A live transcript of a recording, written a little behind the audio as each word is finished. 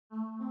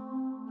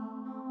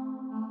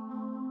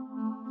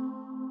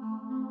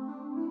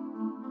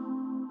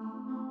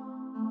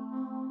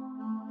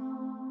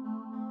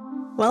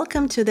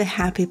Welcome to the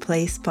Happy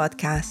Place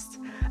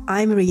podcast.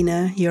 I'm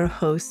Rena, your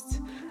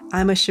host.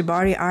 I'm a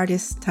Shibari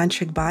artist,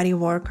 tantric body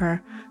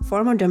worker,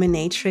 former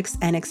dominatrix,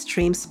 and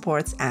extreme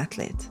sports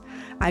athlete.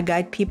 I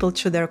guide people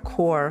to their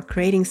core,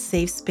 creating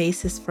safe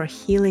spaces for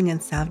healing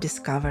and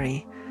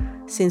self-discovery.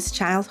 Since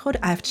childhood,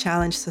 I've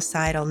challenged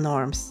societal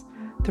norms.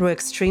 Through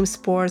extreme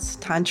sports,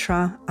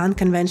 tantra,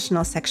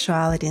 unconventional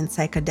sexuality, and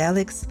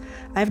psychedelics,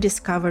 I've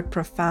discovered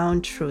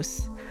profound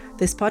truths.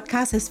 This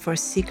podcast is for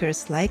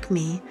seekers like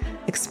me,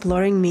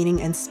 exploring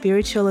meaning and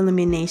spiritual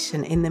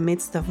illumination in the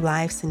midst of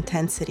life's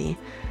intensity.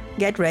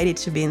 Get ready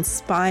to be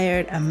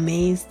inspired,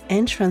 amazed,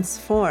 and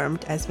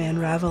transformed as we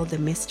unravel the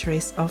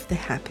mysteries of the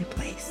happy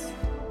place.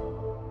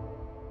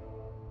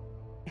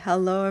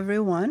 Hello,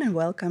 everyone, and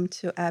welcome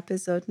to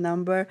episode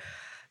number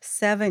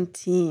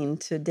 17.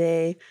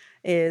 Today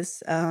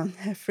is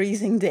a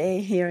freezing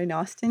day here in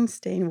Austin,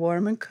 staying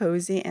warm and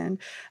cozy and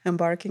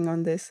embarking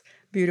on this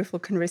beautiful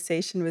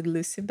conversation with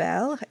Lucy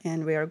Bell.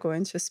 And we are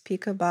going to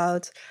speak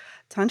about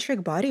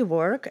tantric body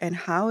work and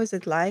how is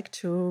it like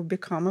to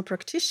become a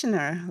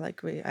practitioner.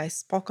 I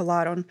spoke a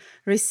lot on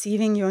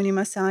receiving Yoni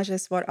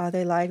massages. What are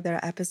they like? There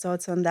are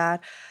episodes on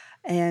that.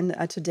 And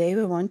today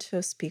we want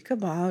to speak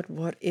about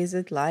what is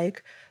it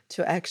like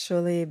to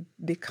actually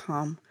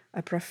become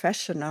a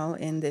professional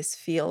in this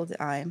field.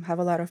 I have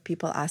a lot of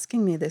people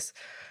asking me this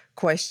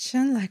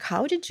question, like,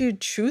 how did you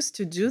choose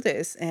to do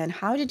this and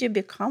how did you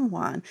become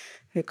one?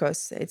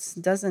 Because it's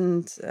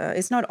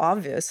not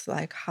obvious,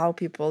 like, how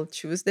people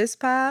choose this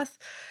path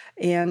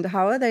and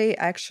how are they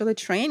actually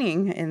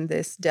training in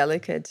this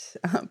delicate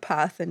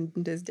path and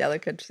this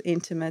delicate,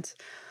 intimate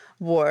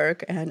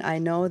work. And I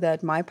know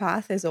that my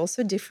path is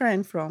also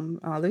different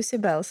from Lucy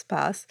Bell's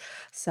path.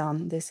 So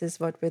this is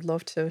what we'd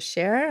love to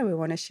share. We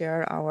want to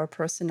share our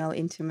personal,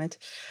 intimate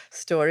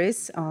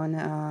stories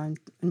on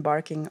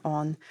embarking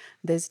on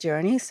this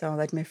journey. So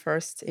let me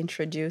first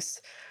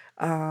introduce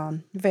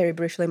very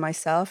briefly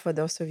myself for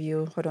those of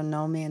you who don't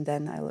know me, and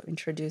then I'll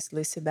introduce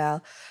Lucy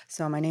Bell.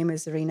 So my name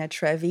is Rena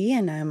Trevi,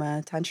 and I'm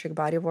a tantric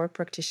bodywork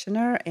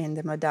practitioner in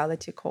the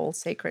modality called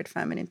Sacred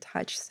Feminine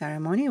Touch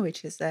Ceremony,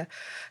 which is a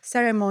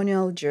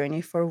ceremonial journey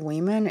for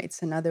women.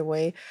 It's another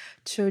way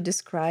to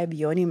describe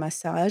Yoni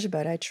massage,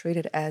 but I treat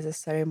it as a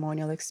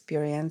ceremonial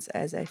experience,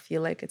 as I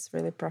feel like it's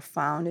really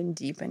profound and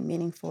deep and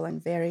meaningful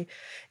and very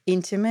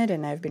intimate.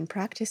 And I've been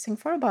practicing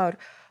for about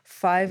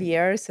 5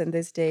 years, and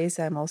these days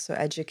I'm also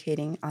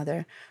educating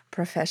other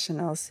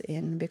professionals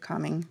in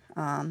becoming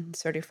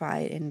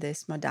certified in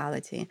this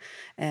modality.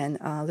 And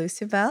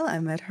Lucy Bell, I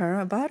met her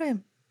about a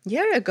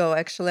year ago,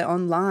 actually,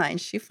 online.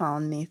 She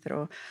found me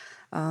through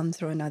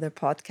another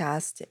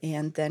podcast,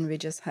 and then we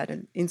just had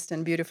an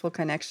instant beautiful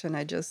connection.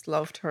 I just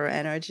loved her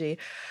energy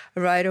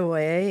right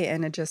away,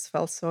 and it just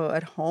felt so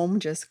at home,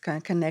 just kind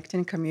of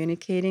connecting,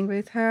 communicating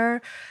with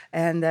her.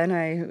 And then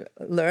I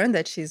learned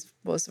that she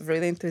was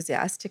really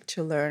enthusiastic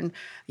to learn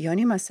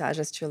Yoni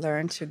massages, to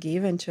learn to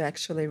give and to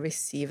actually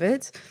receive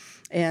it.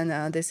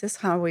 And this is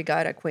how we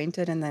got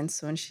acquainted. And then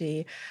soon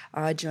she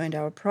joined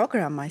our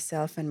program.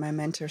 Myself and my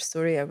mentor,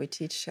 Surya, we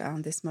teach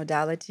this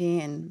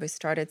modality. And we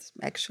started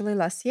actually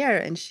last year.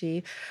 And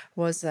she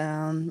was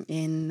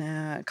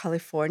in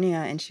California.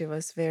 And she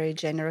was very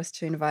generous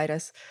to invite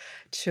us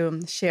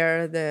to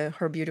share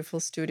her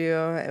beautiful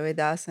studio with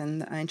us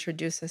and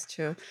introduce us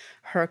to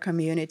her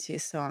community.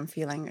 So I'm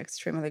feeling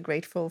extremely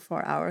grateful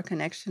for our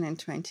connection in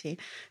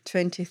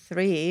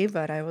 2023.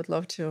 But I would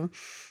love to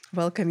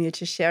welcome you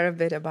to share a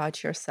bit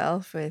about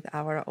yourself with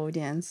our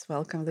audience.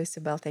 Welcome, Lucy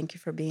Bell. Thank you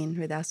for being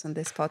with us on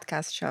this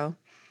podcast show.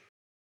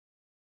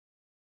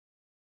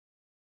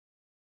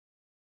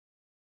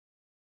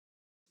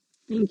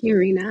 Thank you,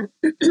 Rena.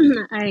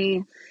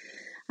 I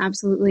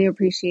absolutely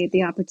appreciate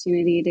the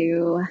opportunity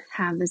to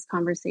have this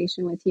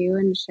conversation with you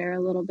and share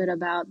a little bit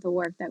about the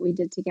work that we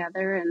did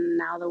together and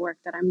now the work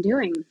that I'm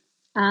doing.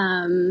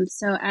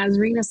 So as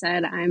Rena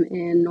said, I'm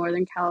in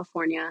Northern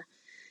California,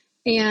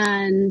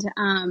 and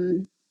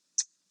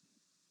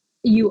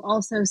you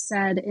also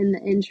said in the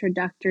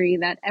introductory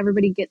that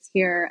everybody gets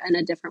here in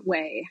a different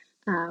way.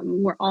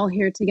 We're all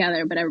here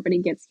together, but everybody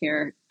gets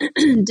here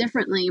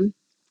differently.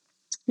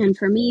 And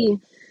for me,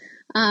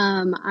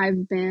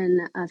 I've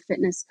been a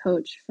fitness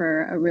coach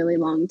for a really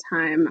long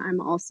time.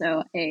 I'm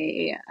also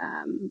a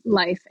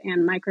life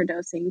and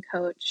microdosing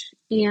coach,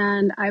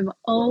 and I've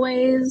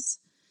always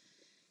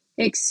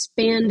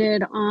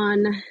expanded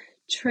on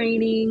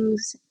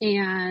trainings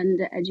and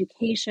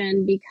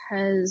education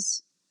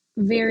because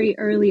very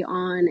early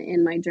on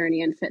in my journey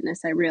in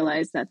fitness, I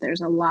realized that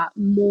there's a lot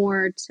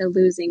more to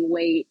losing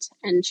weight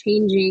and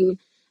changing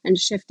and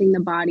shifting the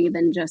body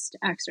than just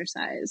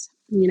exercise.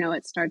 You know,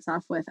 it starts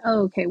off with,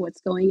 oh, okay, what's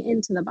going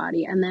into the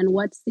body? And then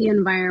what's the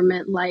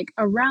environment like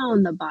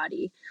around the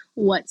body?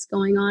 What's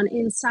going on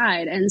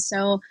inside? And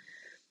so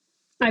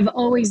I've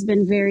always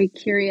been very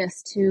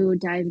curious to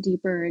dive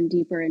deeper and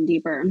deeper and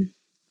deeper.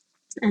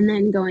 And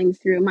then going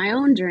through my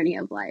own journey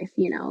of life,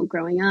 you know,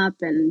 growing up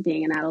and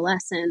being an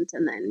adolescent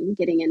and then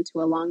getting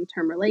into a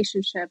long-term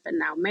relationship and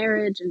now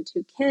marriage and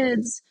 2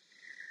 kids,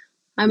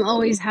 I'm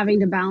always having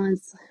to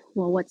balance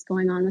well, what's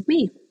going on with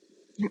me?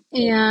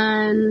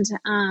 And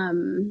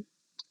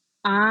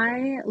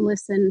I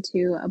listened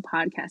to a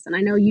podcast, and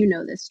I know you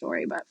know this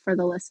story, but for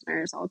the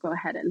listeners, I'll go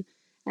ahead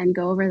and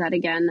go over that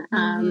again.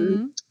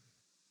 Mm-hmm.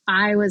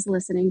 I was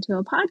listening to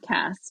a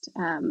podcast,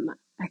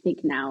 I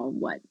think now,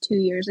 2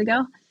 years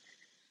ago?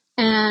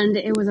 And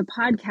it was a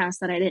podcast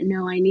that I didn't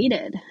know I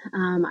needed.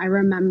 I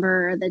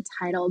remember the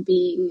title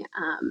being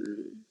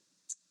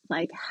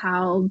like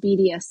how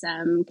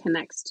BDSM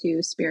connects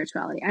to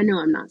spirituality. I know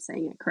I'm not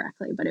saying it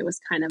correctly, but it was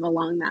kind of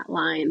along that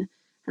line.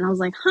 And I was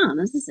like, huh,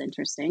 this is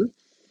interesting.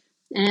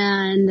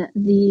 And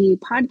the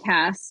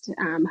podcast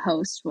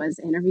host was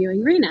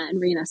interviewing Rena,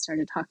 and Rena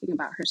started talking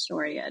about her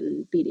story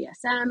in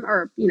BDSM,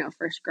 or,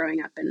 first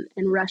growing up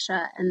in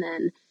Russia and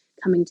then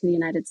coming to the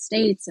United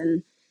States,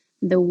 and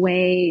the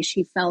way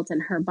she felt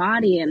in her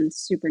body and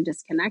super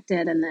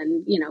disconnected, and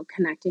then,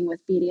 connecting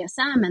with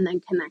BDSM and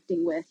then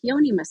connecting with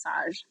Yoni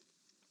massage.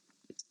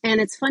 And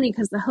it's funny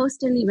because the host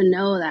didn't even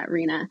know that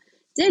Rena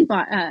did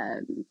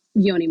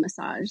Yoni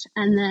massage.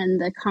 And then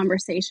the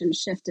conversation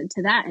shifted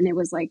to that. And it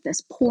was like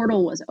this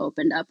portal was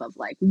opened up of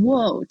like,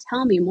 whoa,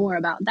 tell me more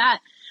about that.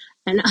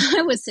 And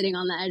I was sitting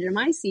on the edge of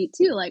my seat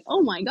too, like,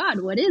 oh my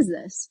God, what is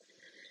this?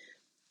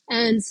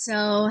 And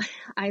so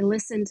I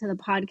listened to the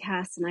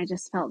podcast and I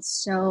just felt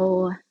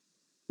so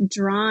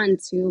drawn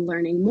to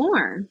learning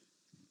more.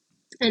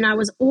 And I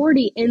was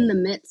already in the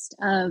midst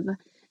of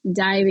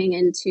diving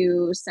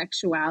into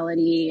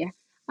sexuality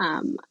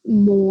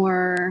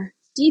more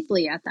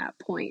deeply at that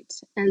point.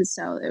 And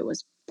so it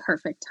was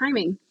perfect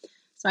timing.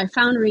 So I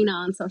found Rena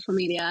on social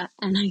media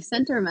and I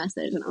sent her a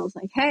message and I was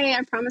like, hey,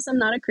 I promise I'm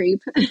not a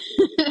creep.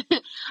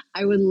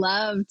 I would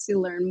love to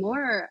learn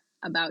more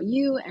about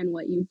you and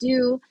what you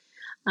do.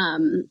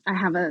 I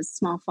have a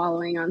small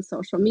following on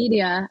social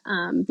media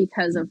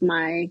because of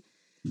I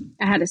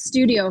had a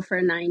studio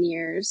for 9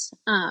 years.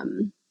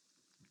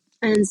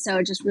 And so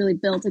it just really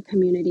built a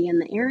community in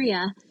the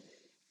area.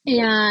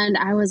 And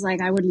I was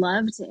like, I would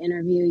love to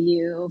interview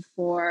you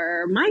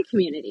for my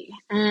community.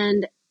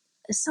 And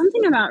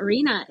something about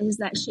Rena is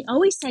that she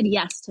always said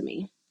yes to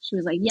me. She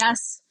was like,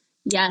 yes,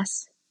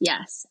 yes,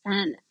 yes.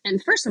 And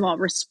first of all,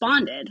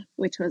 responded,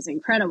 which was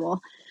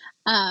incredible.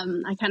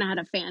 I kind of had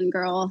a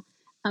fangirl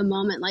a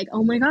moment like,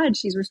 oh my God,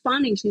 she's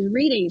responding, she's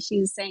reading,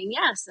 she's saying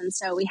yes. And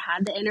so we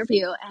had the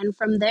interview. And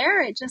from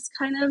there, it just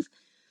kind of,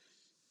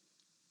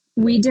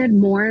 we did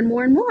more and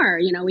more and more.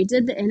 We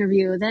did the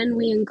interview, then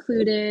we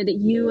included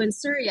you and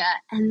Surya,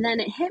 and then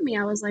it hit me.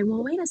 I was like,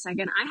 well, wait a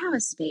second. I have a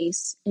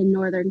space in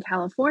Northern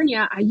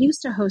California. I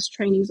used to host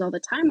trainings all the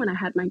time when I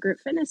had my group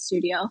fitness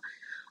studio.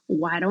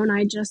 Why don't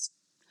I just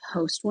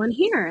host one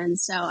here? And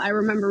so I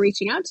remember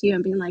reaching out to you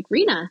and being like,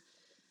 Rena,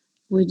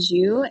 would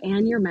you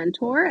and your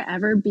mentor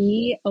ever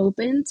be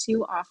open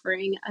to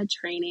offering a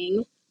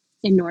training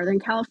in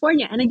Northern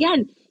California? And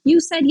again, you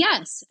said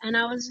yes. And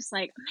I was just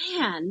like,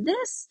 man,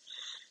 this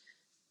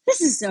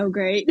is so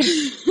great.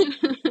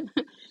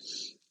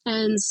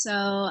 And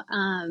so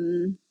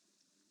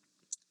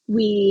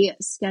we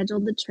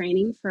scheduled the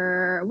training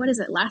for, what is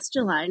it, last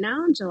July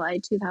now, July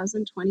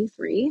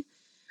 2023.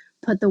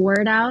 Put the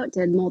word out,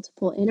 did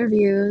multiple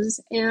interviews,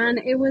 and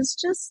it was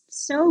just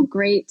so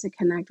great to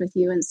connect with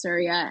you and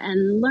Surya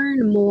and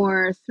learn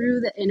more through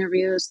the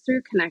interviews,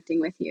 through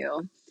connecting with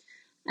you.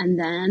 And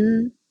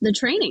then the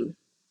training.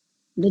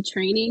 The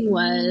training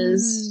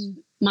was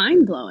Mm.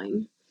 mind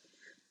blowing.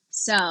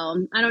 So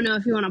I don't know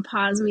if you want to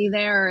pause me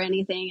there or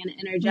anything and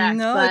interject,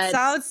 No, it but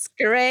sounds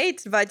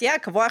great, but yeah,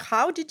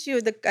 how did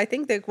you? I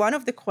think that one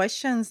of the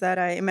questions that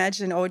I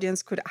imagine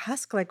audience could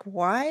ask, like,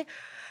 why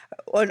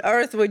on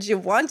earth would you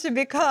want to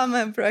become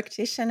a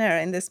practitioner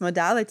in this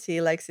modality?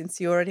 Like, since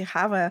you already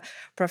have a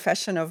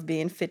profession of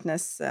being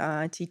fitness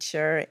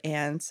teacher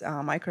and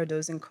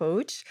microdosing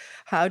coach,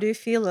 how do you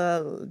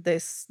feel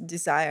this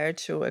desire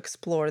to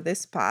explore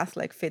this path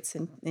like fits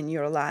in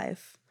your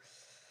life?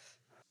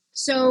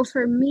 so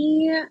for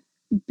me,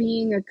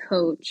 being a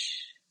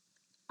coach,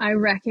 I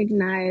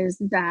recognize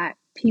that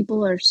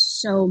people are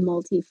so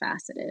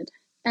multifaceted.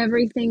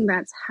 Everything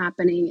that's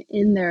happening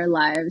in their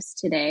lives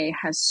today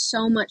has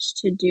so much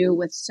to do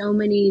with so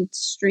many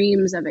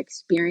streams of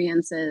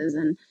experiences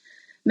and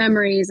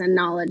memories and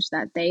knowledge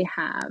that they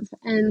have.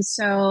 And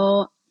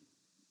so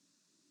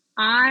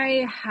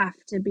I have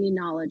to be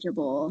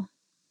knowledgeable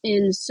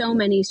in so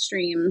many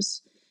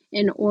streams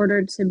in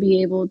order to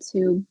be able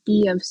to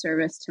be of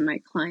service to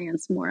my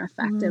clients more Mm.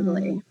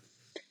 effectively.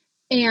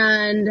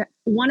 And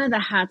one of the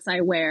hats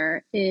I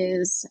wear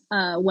is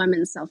a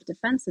women's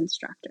self-defense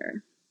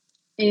instructor.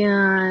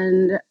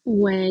 And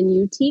when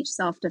you teach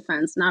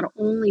self-defense, not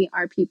only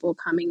are people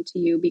coming to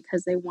you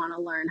because they want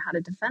to learn how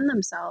to defend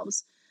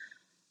themselves,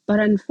 but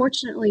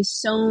unfortunately,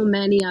 so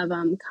many of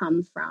them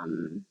come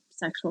from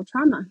sexual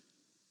trauma.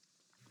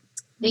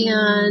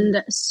 Mm.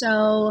 And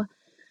so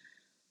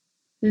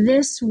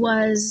this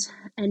was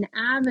an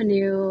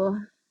avenue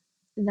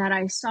that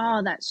I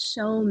saw that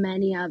so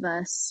many of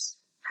us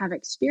have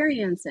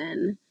experience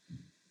in,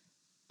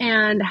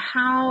 and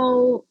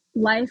how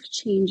life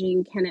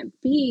changing can it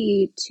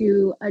be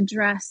to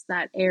address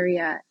that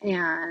area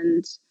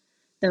and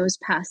those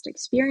past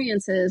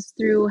experiences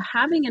through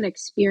having an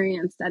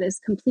experience that is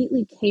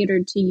completely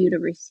catered to you to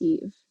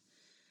receive.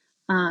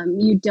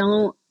 You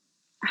don't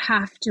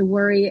have to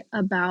worry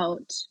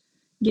about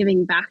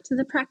giving back to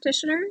the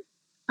practitioner,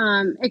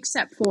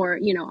 except for,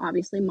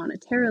 obviously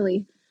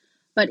monetarily.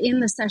 But in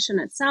the session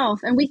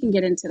itself, and we can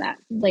get into that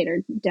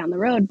later down the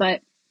road,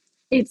 but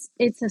it's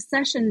a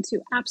session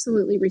to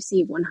absolutely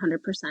receive 100%.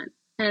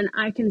 And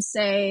I can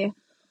say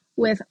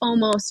with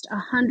almost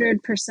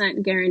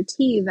 100%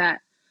 guarantee that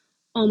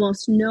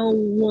almost no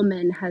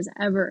woman has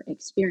ever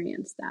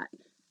experienced that,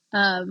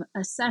 of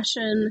a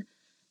session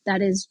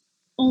that is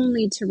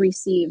only to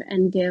receive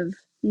and give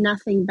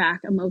nothing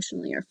back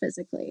emotionally or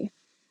physically.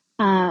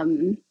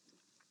 Um,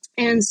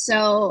 and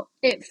so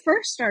it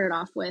first started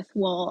off with,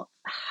 well,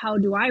 how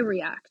would I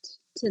react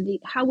to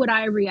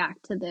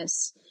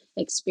this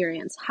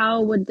experience?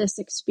 How would this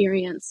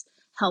experience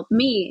help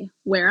me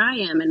where I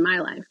am in my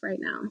life right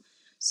now?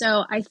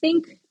 So I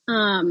think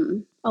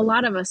a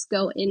lot of us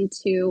go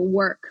into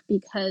work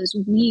because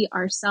we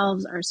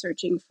ourselves are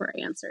searching for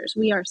answers.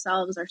 We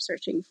ourselves are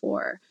searching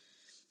for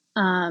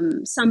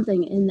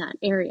something in that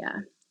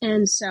area.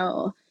 And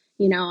so,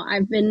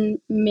 I've been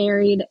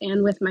married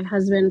and with my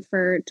husband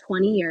for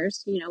 20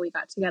 years. We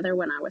got together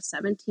when I was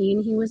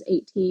 17, he was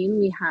 18.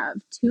 We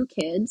have two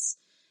kids.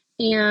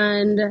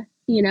 And,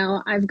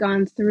 I've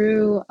gone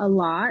through a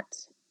lot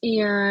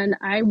and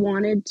I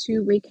wanted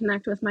to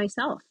reconnect with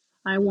myself.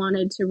 I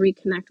wanted to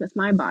reconnect with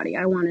my body.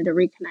 I wanted to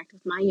reconnect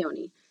with my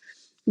Yoni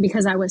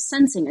because I was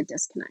sensing a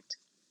disconnect.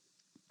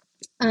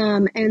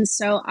 And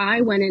so I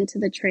went into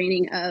the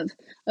training of,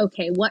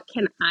 okay, what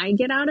can I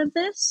get out of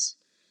this?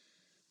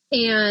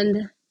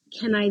 And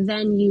can I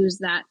then use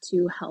that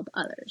to help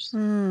others?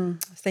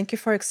 Thank you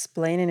for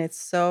explaining it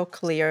so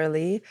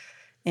clearly.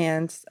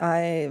 And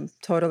I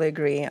totally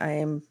agree. I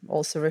am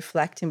also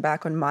reflecting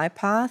back on my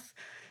path,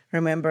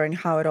 remembering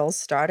how it all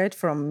started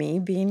from me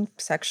being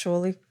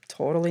sexually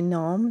totally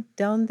numb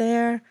down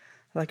there,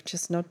 like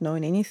just not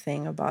knowing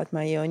anything about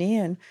my yoni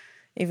and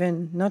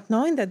even not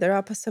knowing that there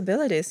are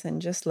possibilities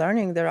and just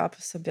learning there are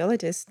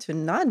possibilities to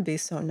not be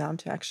so numb,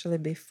 to actually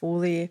be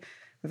fully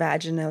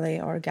vaginally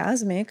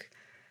orgasmic.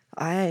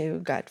 I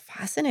got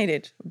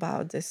fascinated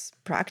about this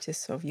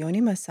practice of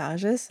yoni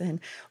massages and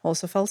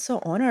also felt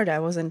so honored. I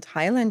was in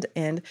Thailand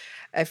and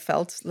I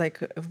felt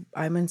like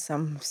I'm in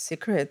some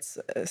secret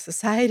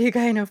society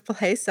kind of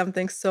place,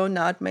 something so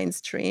not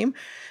mainstream.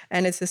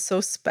 And it's just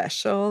so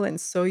special and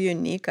so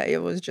unique. I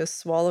was just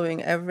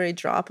swallowing every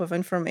drop of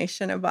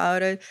information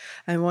about it.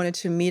 I wanted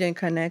to meet and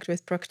connect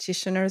with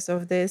practitioners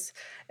of this.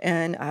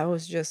 And I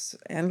was just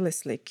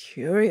endlessly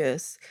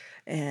curious.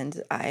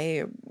 And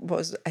I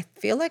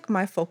feel like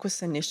my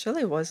focus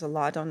initially was a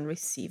lot on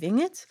receiving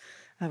it.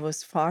 I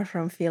was far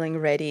from feeling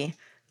ready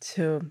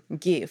to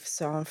give.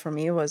 So for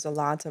me, it was a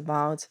lot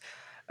about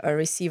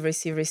receive,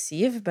 receive,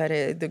 receive. But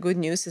the good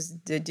news is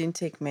it didn't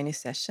take many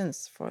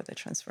sessions for the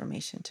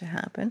transformation to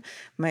happen.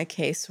 My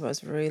case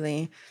was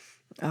really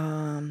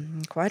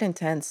quite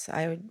intense.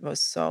 I was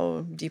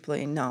so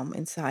deeply numb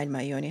inside.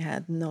 My yoni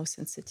had no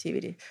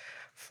sensitivity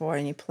for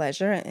any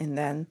pleasure. And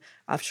then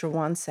after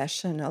one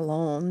session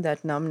alone,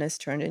 that numbness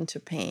turned into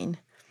pain.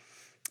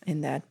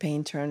 And that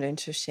pain turned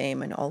into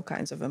shame and all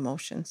kinds of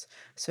emotions.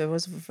 So it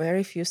was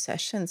very few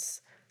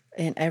sessions.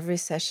 In every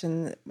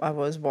session I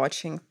was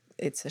watching,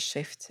 it's a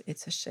shift,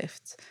 it's a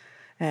shift.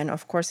 And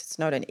of course, it's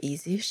not an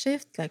easy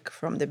shift. Like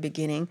from the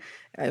beginning,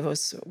 I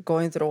was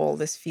going through all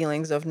these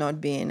feelings of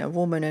not being a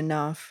woman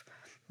enough,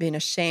 being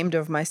ashamed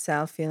of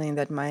myself, feeling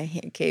that my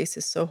case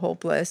is so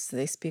hopeless.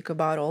 They speak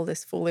about all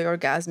these fully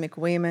orgasmic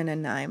women,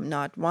 and I'm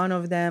not one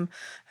of them.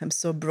 I'm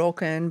so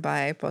broken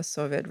by post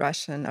Soviet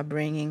Russian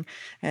upbringing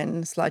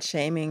and slut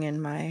shaming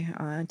in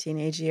my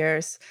teenage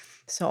years.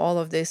 So all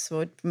of this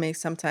would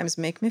sometimes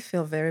make me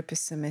feel very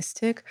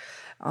pessimistic.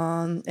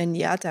 And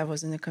yet I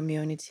was in a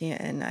community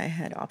and I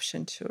had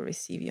option to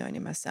receive yoni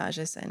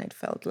massages, and it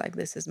felt like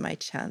this is my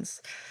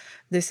chance.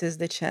 This is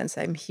the chance.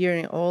 I'm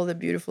hearing all the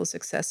beautiful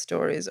success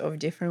stories of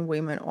different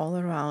women all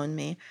around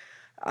me.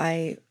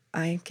 I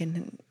I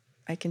can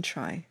I can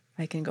try.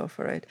 I can go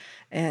for it.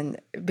 And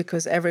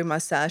because every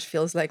massage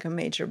feels like a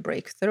major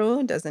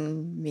breakthrough,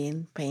 doesn't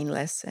mean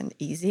painless and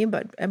easy,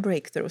 but a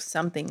breakthrough,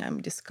 something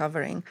I'm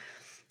discovering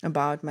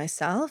about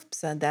myself.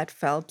 So that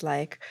felt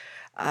like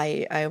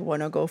I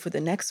want to go for the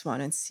next one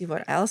and see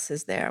what else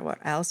is there. What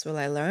else will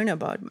I learn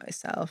about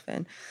myself?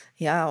 And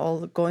yeah,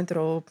 all going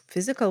through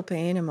physical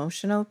pain,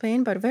 emotional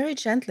pain, but very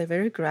gently,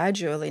 very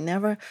gradually.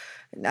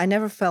 I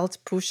never felt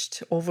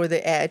pushed over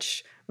the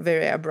edge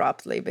very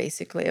abruptly.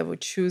 Basically, I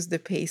would choose the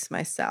pace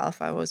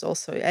myself. I was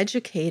also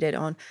educated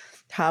on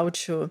how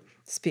to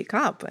speak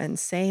up and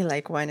say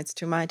like when it's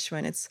too much,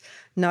 when it's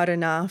not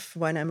enough,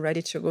 when I'm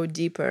ready to go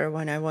deeper,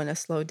 when I want to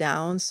slow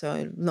down.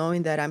 So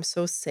knowing that I'm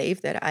so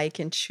safe that I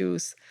can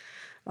choose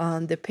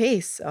the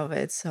pace of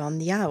it. So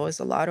yeah, it was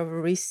a lot of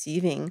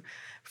receiving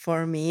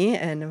for me.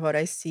 And what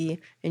I see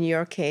in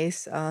your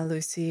case,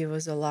 Lucy,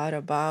 was a lot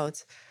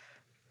about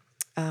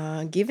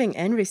giving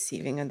and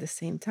receiving at the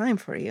same time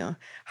for you.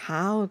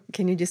 How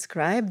can you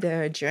describe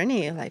the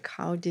journey? Like,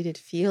 how did it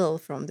feel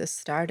from the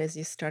start as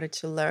you started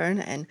to learn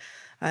and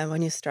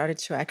when you started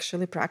to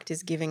actually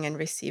practice giving and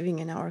receiving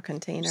in our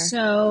container?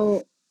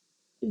 So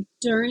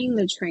during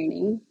the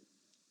training,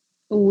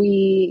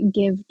 we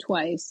give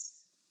twice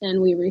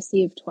and we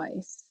receive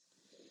twice.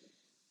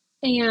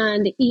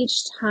 And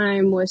each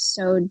time was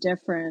so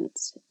different.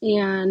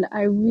 And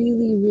I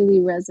really, really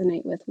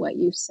resonate with what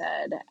you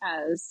said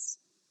as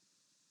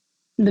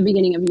the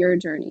beginning of your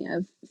journey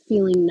of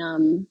feeling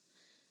numb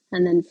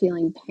and then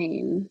feeling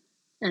pain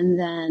and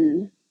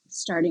then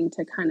starting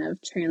to kind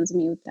of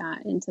transmute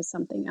that into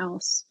something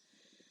else.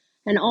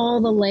 And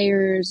all the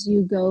layers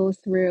you go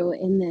through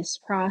in this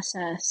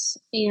process.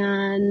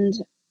 And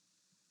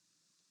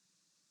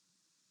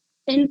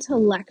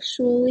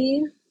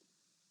intellectually,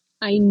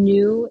 I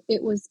knew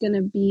it was going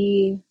to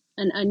be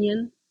an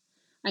onion.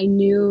 I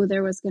knew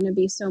there was going to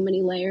be so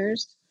many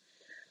layers.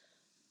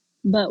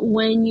 But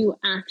when you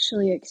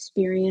actually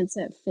experience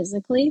it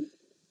physically,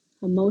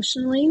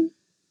 emotionally,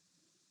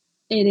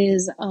 it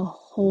is a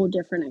whole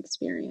different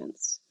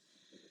experience.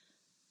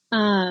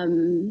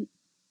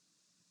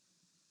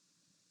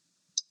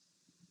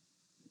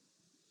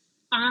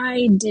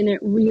 I didn't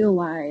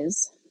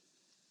realize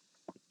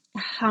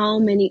how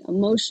many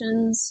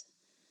emotions,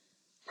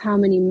 how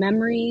many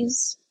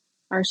memories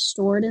are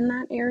stored in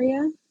that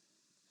area.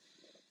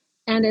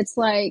 And it's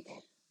like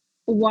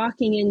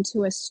walking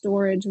into a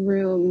storage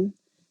room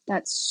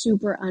that's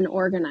super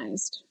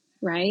unorganized,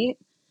 right?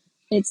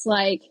 It's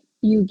like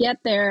you get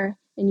there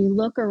and you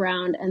look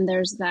around and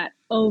there's that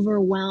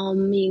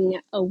overwhelming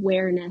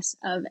awareness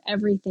of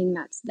everything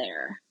that's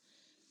there.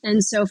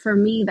 And so for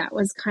me, that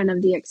was kind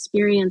of the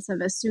experience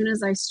of as soon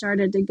as I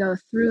started to go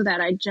through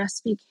that, I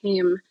just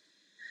became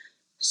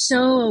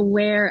so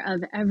aware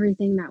of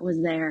everything that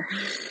was there.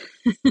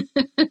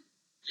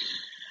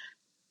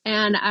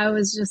 And I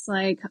was just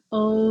like,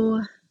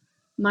 oh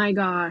my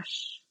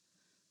gosh,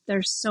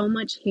 there's so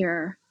much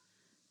here.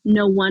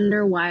 No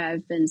wonder why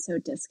I've been so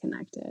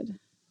disconnected.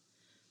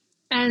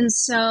 And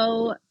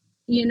so,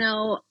 you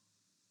know,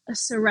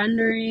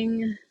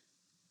 surrendering,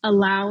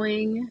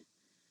 allowing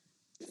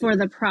for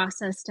the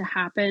process to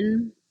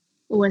happen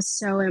was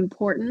so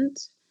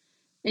important.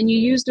 And you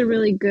used a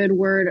really good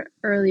word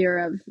earlier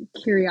of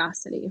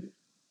curiosity,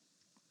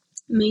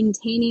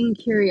 maintaining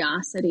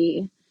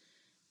curiosity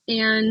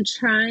and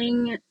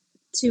trying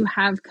to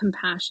have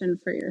compassion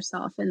for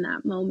yourself in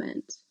that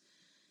moment.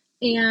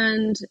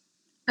 And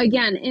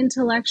again,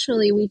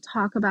 intellectually, we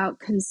talk about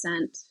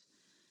consent,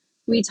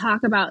 we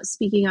talk about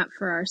speaking up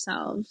for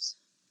ourselves.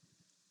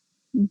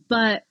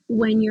 But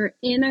when you're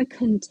in a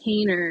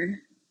container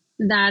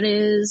that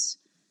is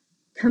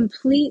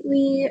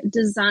completely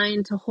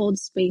designed to hold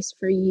space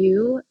for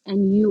you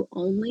and you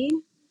only,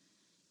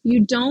 you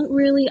don't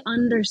really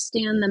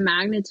understand the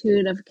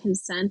magnitude of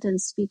consent and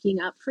speaking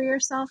up for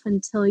yourself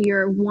until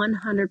you're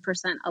 100%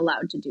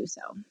 allowed to do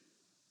so.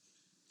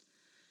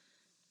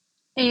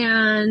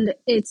 And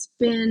it's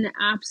been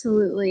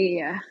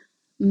absolutely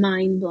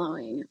mind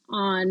blowing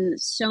on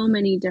so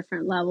many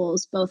different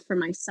levels, both for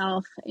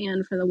myself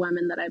and for the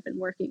women that I've been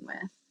working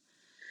with.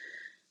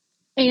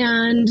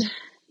 And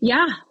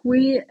yeah,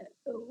 we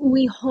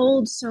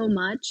hold so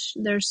much.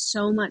 There's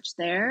so much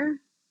there.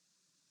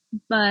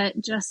 But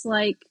just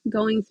like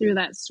going through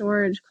that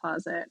storage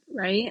closet,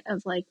 right?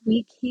 Of like,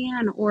 we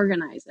can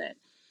organize it.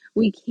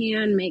 We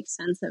can make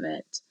sense of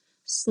it.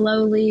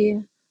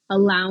 Slowly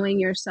allowing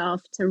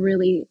yourself to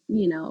really,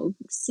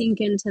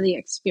 sink into the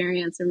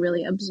experience and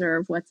really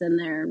observe what's in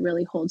there and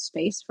really hold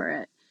space for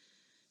it.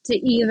 To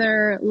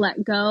either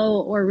let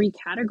go or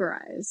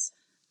recategorize.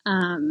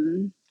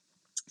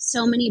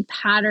 So many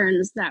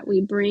patterns that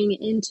we bring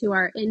into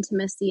our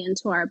intimacy,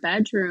 into our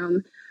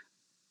bedroom,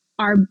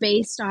 are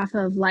based off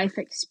of life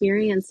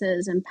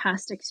experiences and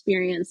past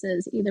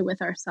experiences, either with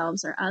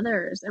ourselves or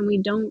others. And we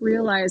don't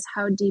realize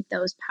how deep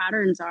those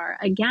patterns are,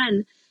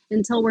 again,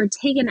 until we're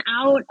taken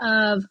out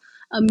of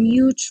a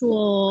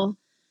mutual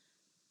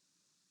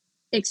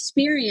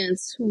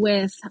experience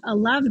with a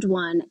loved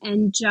one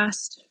and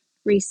just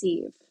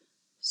receive.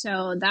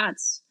 So that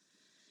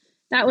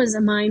was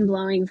mind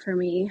blowing for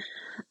me.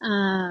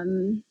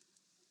 And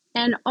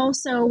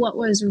also, what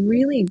was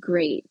really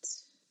great,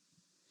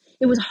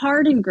 it was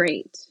hard and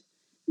great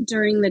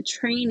during the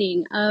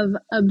training of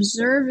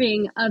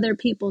observing other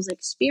people's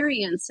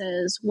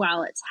experiences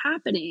while it's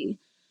happening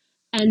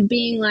and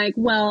being like,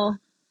 well,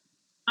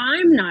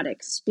 I'm not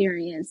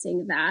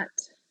experiencing that,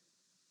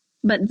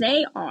 but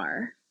they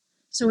are.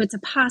 So it's a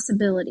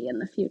possibility in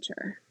the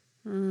future,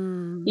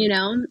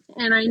 Mm.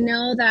 And I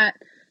know that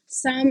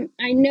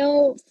I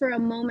know for a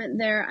moment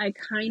there, I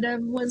kind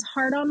of was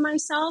hard on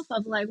myself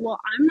of like, well,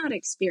 I'm not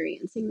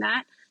experiencing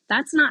that.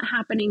 That's not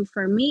happening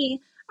for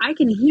me. I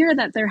can hear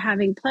that they're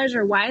having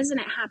pleasure. Why isn't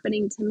it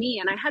happening to me?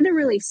 And I had to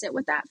really sit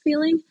with that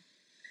feeling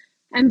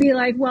and be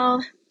like,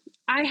 well,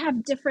 I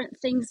have different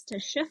things to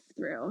shift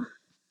through,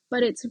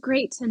 but it's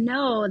great to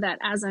know that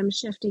as I'm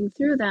shifting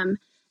through them,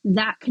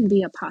 that can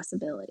be a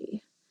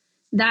possibility.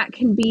 that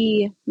can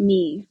be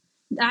me.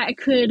 I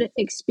could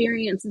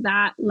experience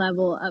that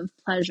level of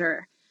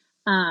pleasure.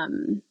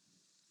 Um,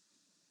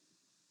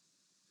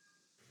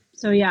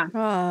 so yeah,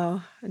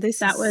 Wow, this is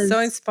that so was a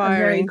very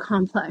inspiring.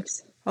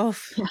 complex. Oh,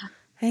 Yeah.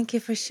 thank you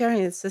for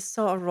sharing. It's just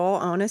so raw,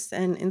 honest,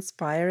 and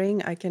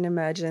inspiring. I can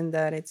imagine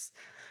that it's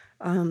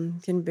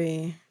can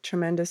be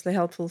tremendously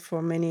helpful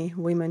for many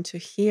women to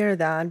hear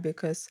that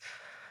because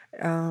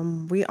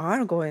we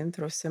are going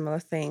through similar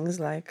things.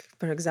 Like,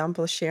 for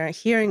example,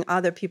 hearing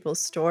other people's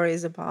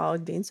stories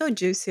about being so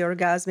juicy,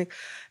 orgasmic,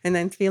 and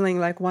then feeling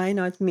like, why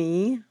not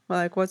me?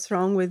 Like, what's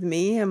wrong with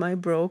me? Am I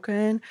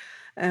broken?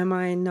 Am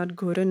I not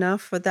good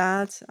enough for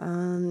that?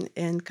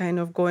 And kind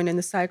of going in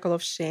a cycle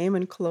of shame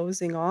and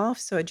closing off.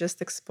 So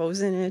just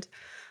exposing it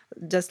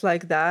just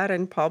like that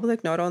in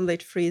public, not only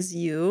it frees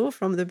you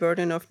from the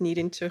burden of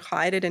needing to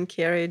hide it and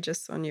carry it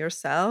just on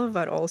yourself,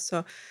 but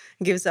also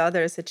gives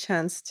others a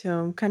chance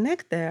to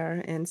connect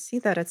there and see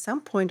that at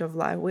some point of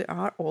life we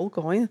are all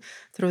going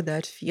through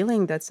that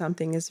feeling that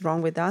something is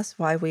wrong with us,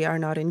 why we are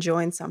not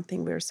enjoying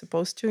something we're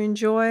supposed to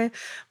enjoy,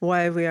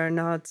 why we are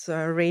not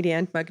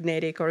radiant,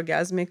 magnetic,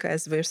 orgasmic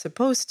as we're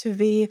supposed to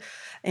be.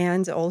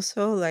 And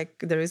also, like,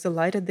 there is a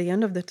light at the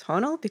end of the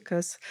tunnel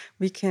because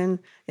we can,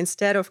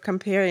 instead of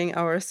comparing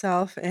ourselves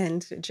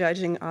and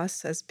judging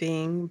us as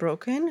being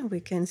broken, we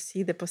can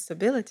see the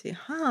possibility,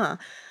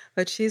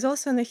 but she's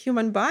also in a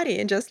human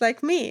body just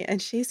like me, and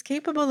she's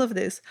capable of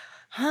this.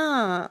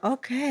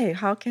 Okay,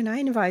 how can I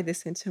invite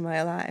this into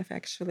my life?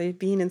 Actually,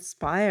 being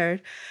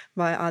inspired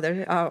by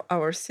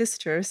our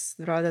sisters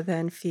rather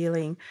than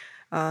feeling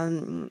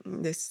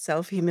this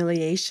self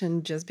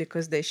humiliation just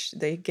because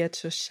they get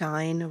to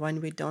shine when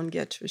we don't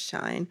get to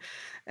shine.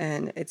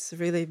 And it's a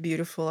really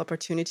beautiful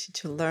opportunity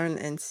to learn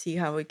and see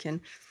how we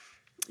can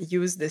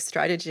use this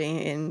strategy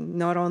in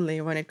not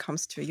only when it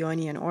comes to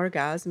yoni and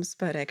orgasms,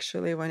 but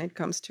actually when it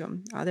comes to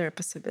other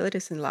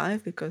possibilities in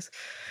life, because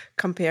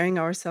comparing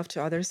ourselves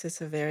to others is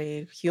a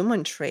very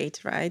human trait,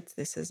 right?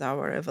 This is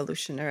our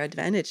evolutionary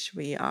advantage.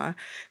 We are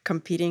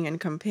competing and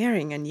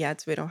comparing, and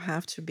yet we don't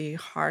have to be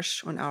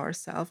harsh on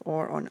ourselves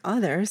or on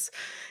others.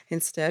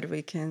 Instead,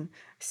 we can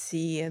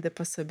see the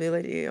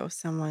possibility of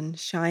someone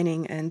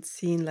shining and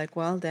seeing like,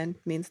 well, that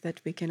means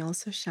that we can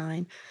also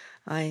shine.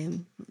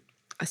 I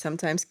I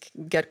sometimes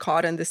get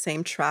caught in the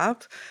same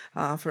trap.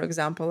 For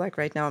example, like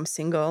right now I'm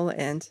single,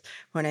 and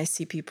when I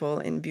see people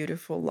in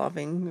beautiful,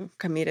 loving,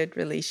 committed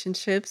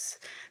relationships,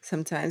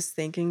 sometimes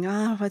thinking,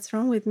 what's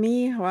wrong with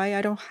me? Why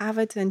I don't have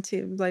it? And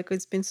like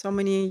it's been so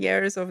many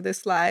years of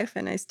this life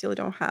and I still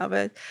don't have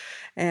it.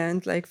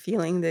 And like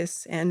feeling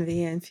this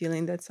envy and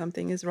feeling that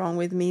something is wrong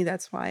with me.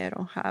 That's why I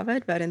don't have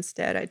it. But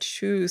instead, I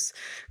choose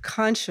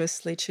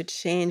consciously to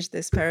change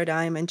this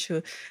paradigm and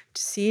to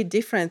see it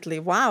differently.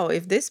 Wow,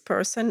 if this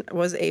person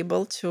was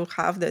able to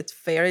have that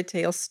fairy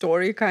tale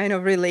story kind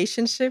of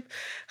relationship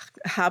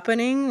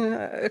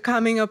happening,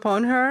 coming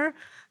upon her,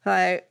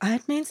 like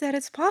that means that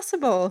it's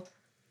possible.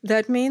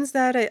 That means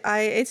that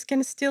it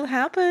can still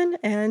happen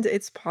and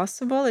it's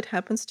possible. It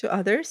happens to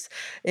others,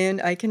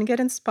 and I can get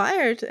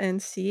inspired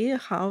and see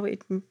how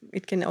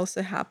it can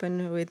also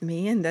happen with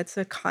me. And that's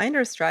a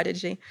kinder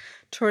strategy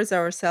towards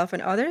ourselves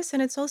and others.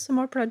 And it's also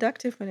more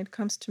productive when it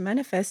comes to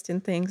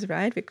manifesting things,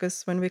 right?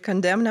 Because when we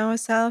condemn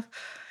ourselves,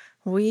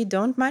 we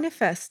don't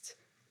manifest.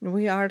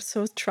 We are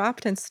so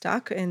trapped and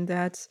stuck in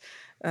that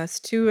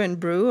stew and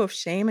brew of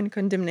shame and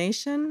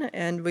condemnation,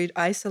 and we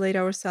isolate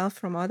ourselves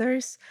from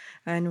others.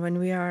 And when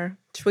we are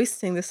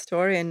twisting the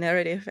story and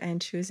narrative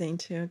and choosing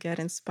to get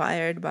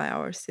inspired by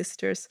our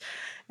sisters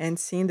and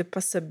seeing the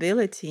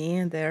possibility,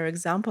 and their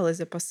example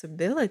is a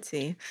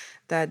possibility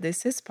that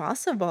this is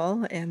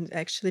possible, and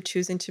actually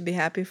choosing to be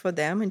happy for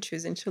them and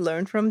choosing to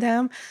learn from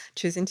them,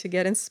 choosing to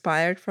get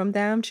inspired from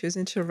them,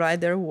 choosing to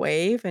ride their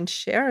wave and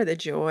share the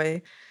joy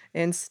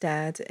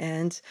instead,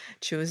 and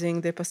choosing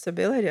the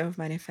possibility of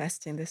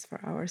manifesting this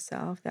for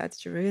ourselves. That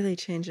really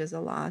changes a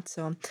lot.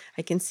 So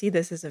I can see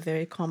this as a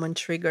very common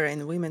trigger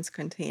in women's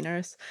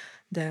containers,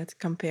 that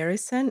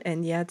comparison.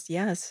 And yet,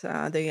 yes,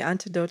 the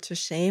antidote to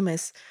shame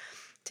is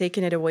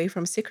taking it away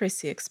from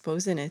secrecy,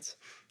 exposing it.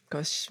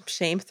 Because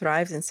shame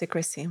thrives in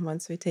secrecy.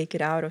 Once we take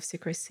it out of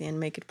secrecy and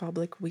make it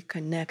public, we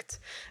connect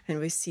and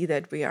we see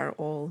that we are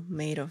all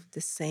made of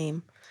the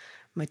same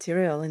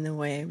material in a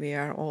way. We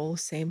are all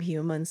same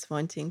humans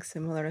wanting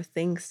similar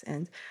things.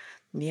 And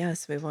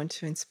yes, we want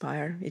to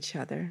inspire each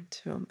other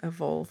to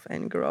evolve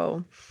and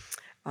grow.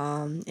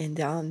 And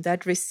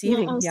that Well,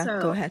 receiving, yeah,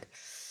 go also, ahead.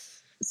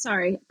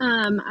 sorry,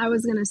 I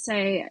was going to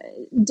say,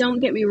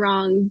 don't get me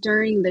wrong,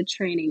 during the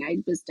training,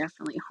 I was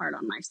definitely hard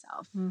on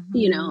myself. I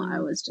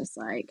Mm-hmm. was just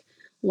like,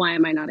 why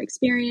am I not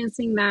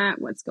experiencing that?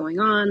 What's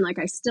going on? Like,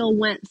 I still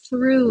went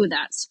through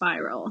that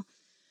spiral.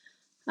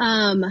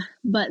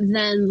 But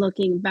then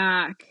looking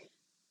back,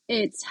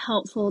 it's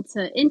helpful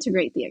to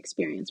integrate the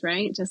experience,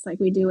 right? Just like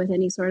we do with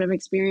any sort of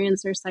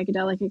experience or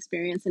psychedelic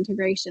experience,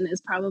 integration is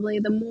probably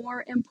the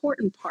more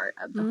important part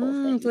of the whole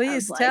thing of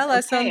Please like, tell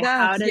us on okay,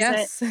 how that. does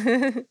it, Yes.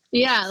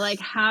 yeah, like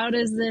how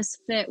does this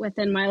fit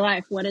within my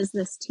life? What is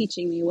this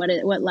teaching me?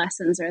 What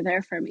lessons are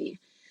there for me?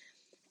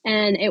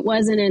 And it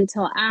wasn't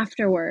until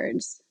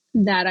afterwards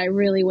that I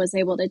really was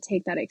able to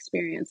take that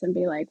experience and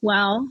be like,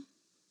 well,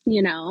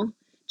 you know,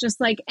 just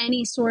like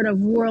any sort of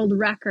world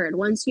record,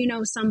 once you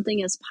know something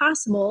is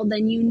possible,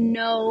 then you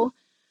know,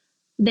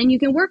 then you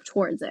can work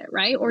towards it,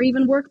 right? Or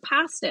even work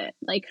past it,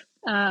 like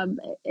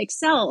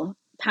excel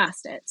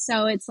past it.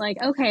 So it's like,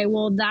 okay,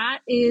 well, that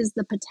is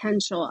the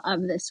potential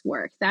of this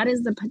work. That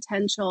is the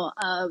potential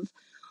of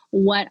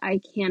what I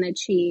can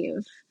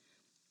achieve.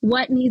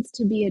 What needs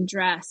to be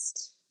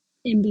addressed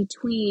in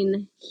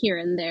between here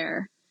and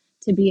there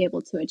to be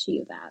able to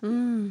achieve that?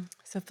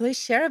 So please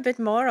share a bit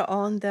more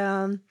on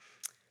the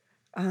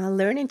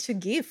learning to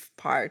give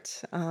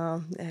part,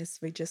 as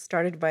we just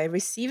started by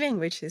receiving,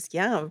 which is,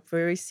 yeah, we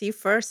receive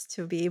first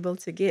to be able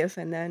to give.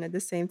 And then at the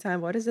same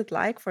time, what is it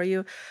like for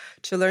you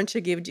to learn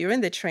to give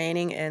during the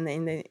training and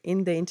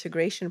in the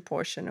integration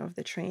portion of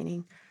the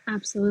training?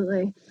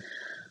 Absolutely.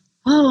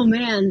 Oh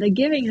man, the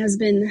giving has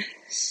been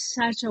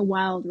such a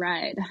wild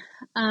ride.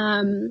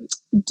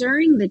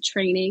 During the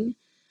training,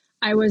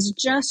 I was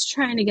just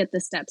trying to get the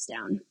steps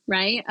down,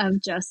 right?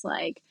 Of just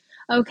like,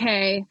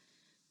 okay,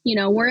 you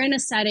know, we're in a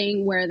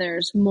setting where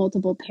there's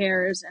multiple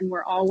pairs and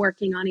we're all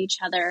working on each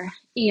other,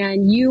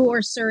 and you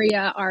or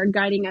Surya are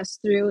guiding us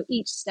through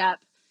each step.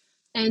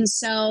 And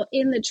so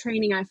in the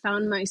training, I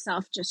found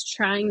myself just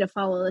trying to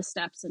follow the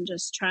steps and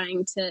just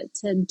trying to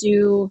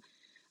do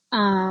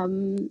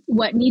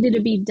what needed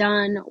to be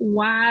done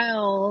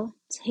while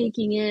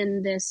taking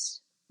in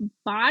this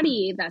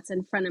body that's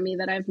in front of me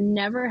that I've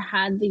never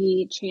had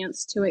the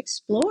chance to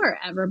explore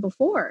ever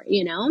before,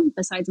 you know,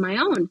 besides my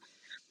own.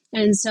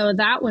 And so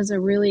that was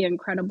a really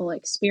incredible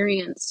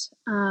experience.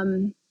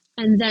 And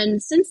then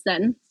since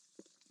then,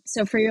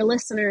 so for your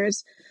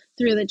listeners,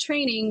 through the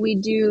training,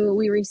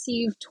 we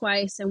receive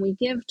twice and we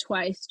give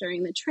twice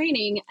during the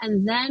training,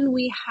 and then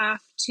we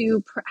have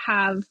to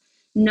have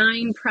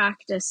 9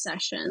 practice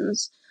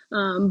sessions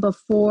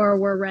before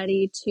we're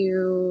ready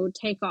to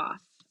take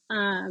off.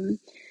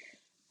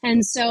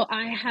 And so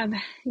I have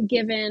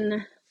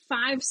given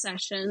 5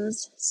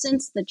 sessions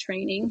since the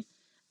training,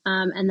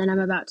 and then I'm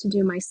about to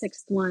do my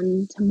 6th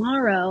one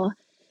tomorrow.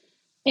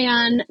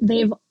 And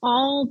they've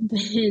all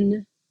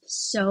been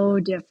so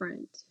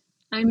different.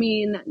 I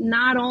mean,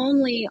 not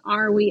only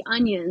are we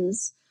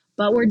onions,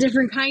 but we're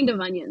different kind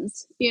of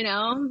onions. You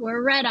know,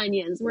 we're red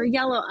onions, we're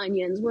yellow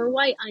onions, we're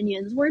white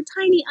onions, we're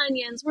tiny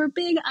onions, we're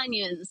big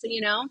onions,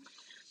 you know?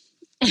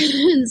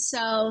 And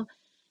so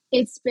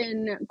it's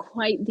been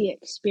quite the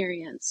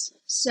experience.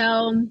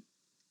 So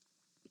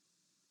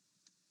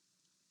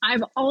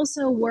I've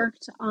also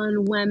worked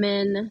on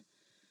women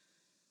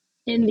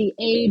in the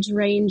age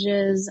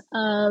ranges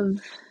of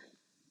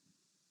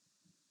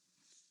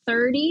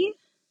 30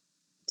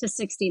 to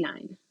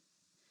 69.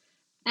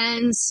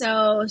 And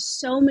so,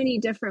 so many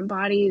different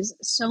bodies,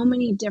 so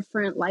many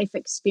different life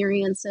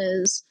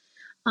experiences,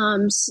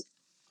 um,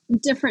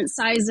 different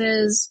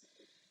sizes.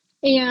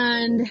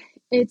 And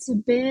it's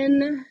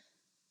been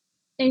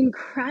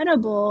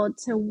incredible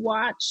to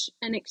watch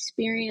and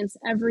experience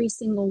every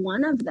single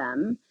one of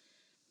them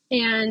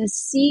and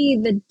see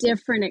the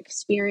different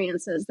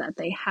experiences that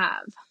they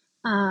have.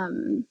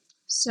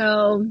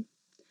 So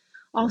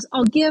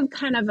I'll give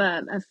kind of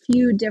a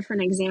few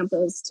different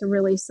examples to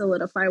really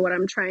solidify what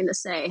I'm trying to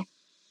say.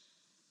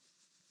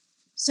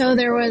 So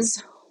there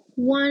was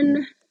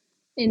one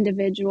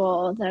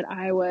individual that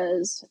I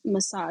was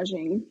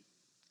massaging.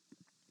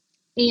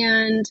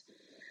 And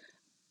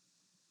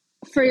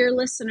for your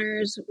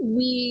listeners,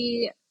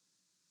 we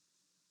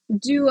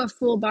do a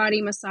full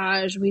body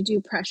massage, we do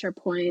pressure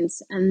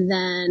points, and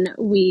then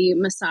we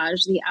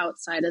massage the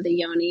outside of the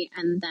yoni,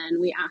 and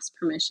then we ask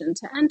permission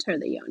to enter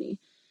the yoni.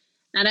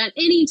 And at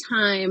any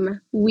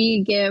time,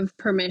 we give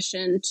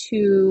permission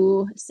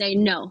to say,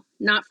 no,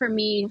 not for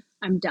me,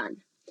 I'm done.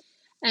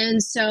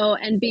 And so,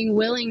 and being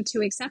willing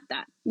to accept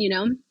that, you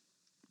know?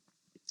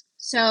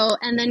 So,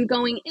 and then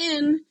going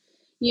in,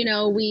 you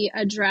know, we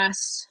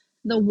address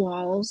the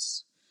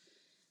walls,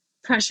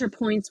 pressure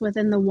points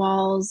within the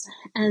walls,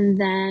 and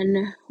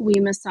then we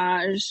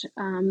massage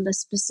the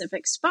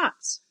specific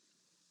spots.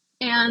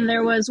 And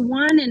there was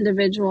one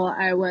individual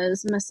I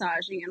was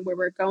massaging, and we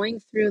were going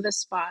through the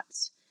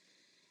spots.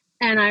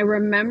 And I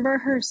remember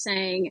her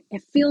saying,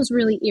 it feels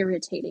really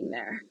irritating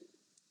there.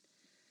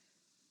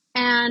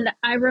 And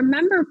I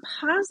remember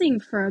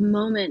pausing for a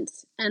moment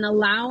and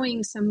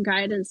allowing some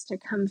guidance to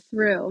come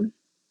through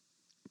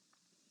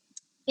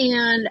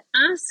and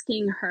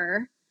asking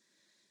her,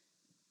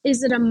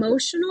 is it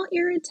emotional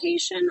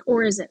irritation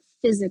or is it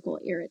physical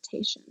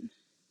irritation?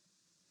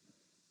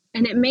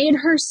 And it made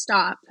her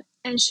stop.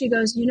 And she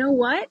goes, you know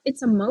what?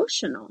 It's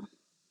emotional.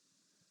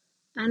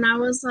 And I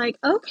was like,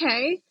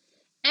 okay,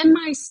 am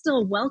I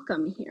still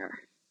welcome here?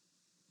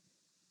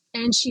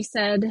 And she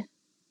said,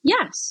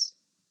 yes.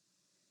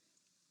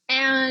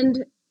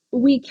 And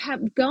we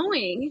kept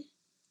going.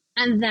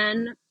 And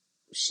then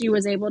she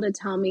was able to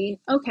tell me,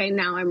 okay,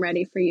 now I'm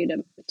ready for you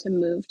to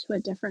move to a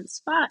different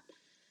spot.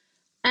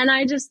 And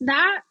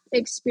that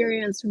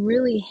experience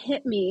really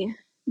hit me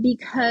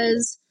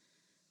because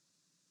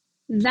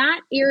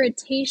that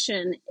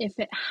irritation, if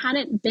it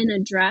hadn't been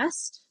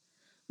addressed,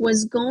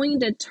 was going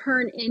to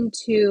turn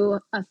into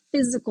a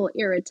physical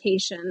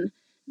irritation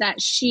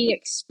that she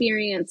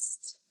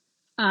experienced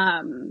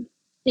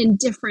in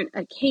different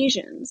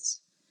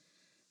occasions.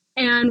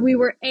 And we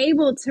were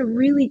able to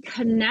really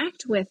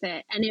connect with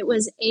it, and it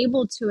was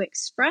able to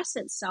express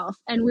itself,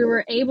 and we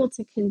were able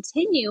to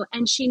continue.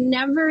 And she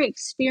never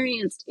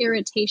experienced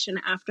irritation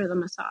after the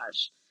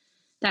massage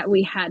that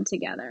we had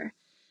together.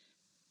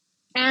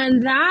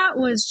 And that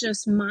was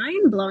just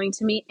mind blowing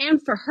to me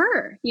and for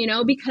her,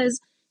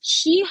 because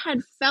she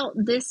had felt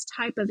this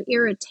type of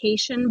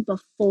irritation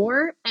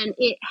before, and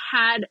it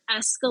had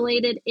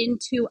escalated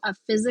into a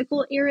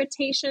physical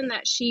irritation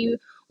that she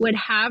would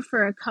have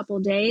for a couple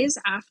days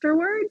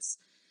afterwards.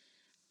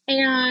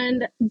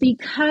 And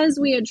because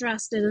we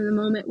addressed it in the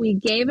moment, we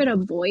gave it a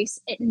voice,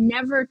 it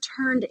never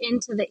turned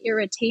into the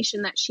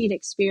irritation that she'd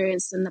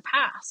experienced in the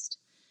past.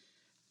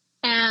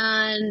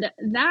 And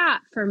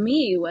that for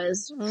me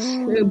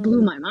it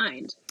blew Mm. my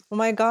mind. Oh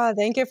my God,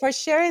 thank you for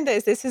sharing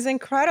this. This is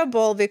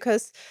incredible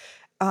because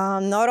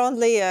not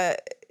only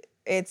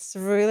it's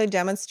really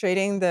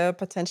demonstrating the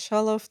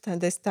potential of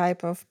this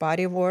type of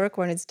body work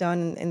when it's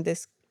done in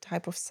this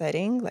type of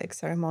setting, like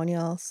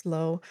ceremonial,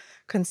 slow,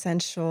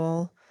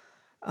 consensual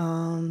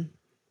um,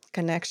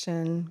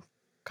 connection,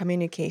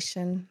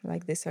 communication,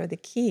 like these are the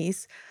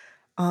keys.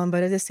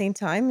 But at the same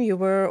time, you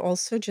were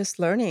also just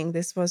learning.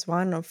 This was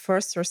one of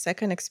first or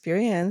second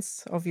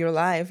experience of your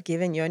life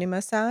giving yoni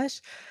massage.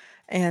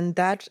 And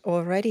that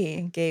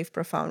already gave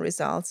profound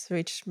results,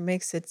 which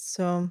makes it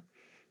so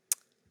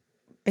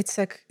it's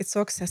like it's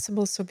so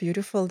accessible, so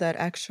beautiful that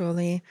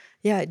actually,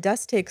 yeah, it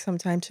does take some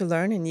time to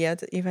learn. And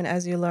yet, even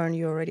as you learn,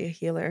 you're already a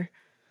healer.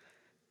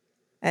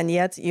 And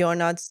yet you're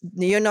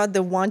not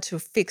the one to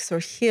fix or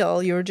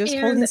heal. You're just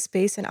holding And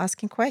space and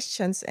asking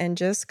questions and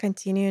just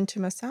continuing to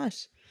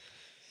massage.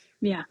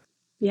 yeah,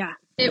 yeah,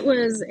 it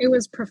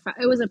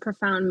was a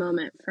profound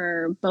moment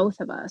for both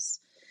of us.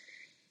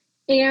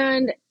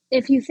 And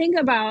if you think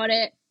about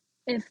it,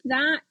 if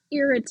that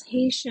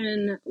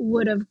irritation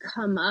would have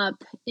come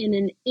up in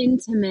an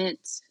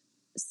intimate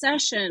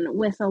session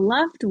with a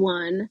loved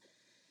one,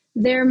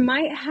 there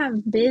might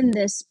have been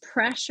this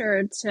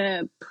pressure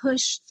to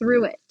push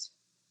through it,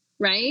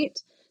 right?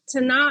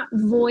 To not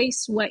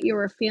voice what you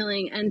were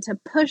feeling and to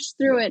push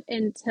through it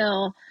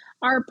until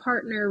our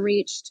partner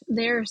reached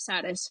their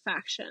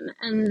satisfaction.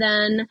 And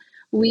then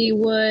we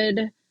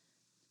would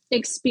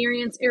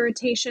experience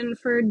irritation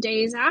for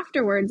days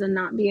afterwards and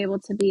not be able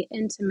to be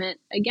intimate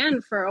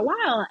again for a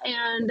while.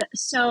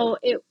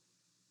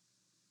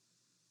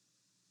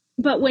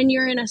 But when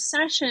you're in a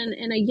session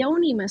in a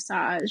yoni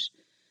massage,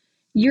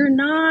 you're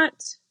not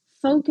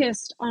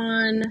focused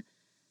on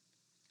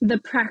the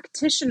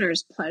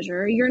practitioner's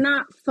pleasure. You're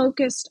not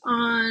focused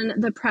on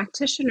the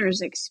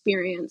practitioner's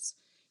experience.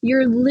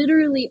 You're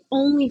literally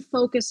only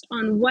focused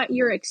on what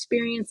you're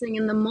experiencing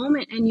in the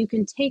moment, and you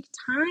can take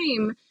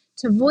time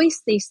to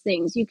voice these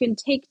things. You can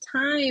take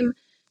time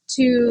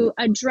to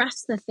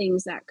address the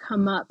things that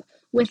come up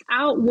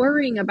without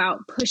worrying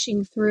about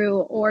pushing through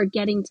or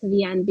getting to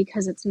the end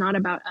because it's not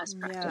about us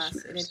Yes,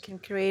 and it practitioners. can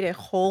create a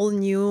whole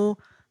new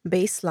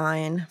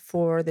baseline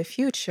for the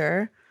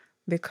future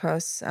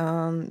because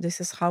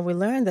this is how we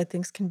learn that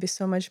things can be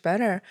so much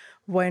better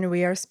when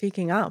we are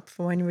speaking up,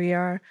 when we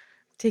are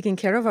taking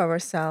care of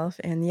ourselves.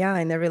 And yeah,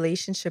 in a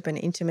relationship and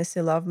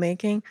intimacy,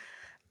 lovemaking,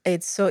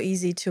 it's so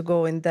easy to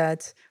go in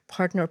that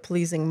partner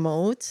pleasing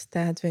mode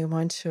that we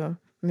want to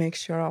make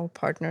sure our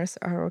partners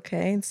are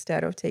okay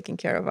instead of taking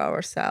care of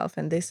ourselves.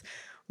 And this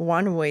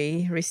one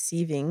way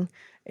receiving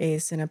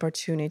is an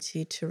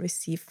opportunity to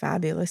receive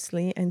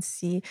fabulously and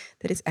see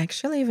that it's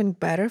actually even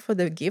better for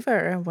the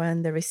giver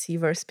when the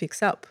receiver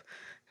speaks up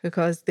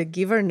because the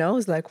giver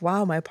knows like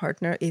wow, my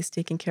partner is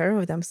taking care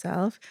of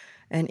themselves,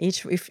 and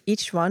if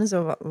each one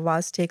of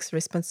us takes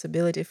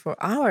responsibility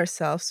for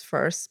ourselves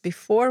first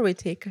before we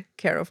take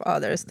care of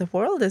others, the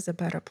world is a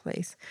better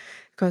place.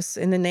 Because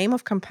in the name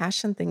of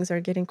compassion, things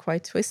are getting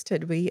quite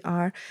twisted. We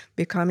are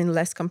becoming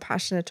less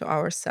compassionate to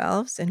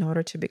ourselves in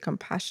order to be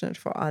compassionate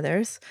for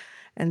others,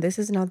 and this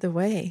is not the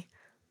way.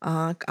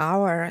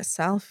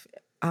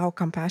 Our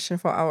compassion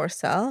for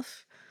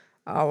ourselves,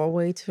 our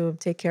way to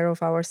take care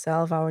of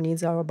ourselves, our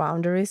needs, our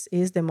boundaries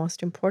is the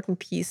most important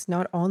piece,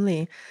 not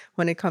only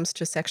when it comes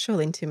to sexual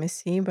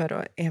intimacy, but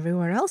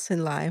everywhere else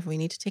in life. We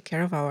need to take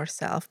care of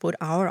ourselves, put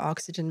our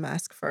oxygen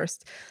mask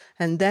first,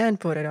 and then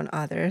put it on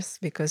others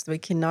because we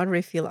cannot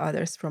refill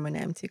others from an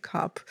empty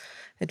cup.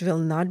 It will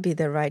not be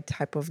the right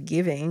type of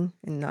giving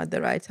and not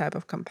the right type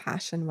of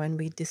compassion when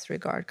we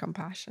disregard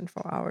compassion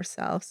for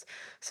ourselves.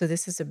 So,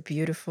 this is a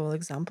beautiful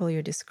example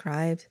you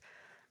described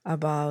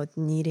about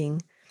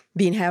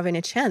having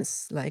a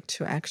chance like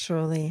to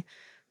actually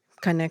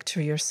connect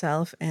to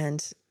yourself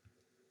and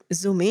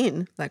zoom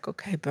in like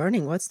okay,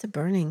 burning, what's the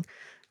burning,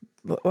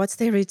 what's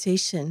the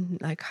irritation?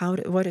 Like,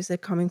 what is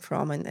it coming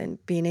from? And then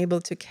being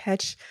able to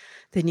catch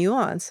the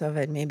nuance of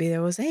it. Maybe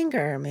there was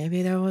anger,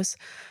 maybe there was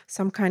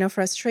some kind of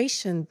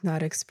frustration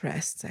not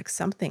expressed, like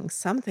something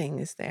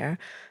is there.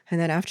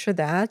 And then after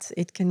that,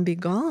 it can be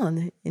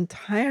gone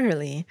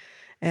entirely.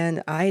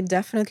 And I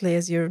definitely,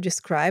 as you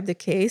described the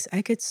case,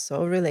 I could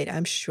so relate.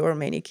 I'm sure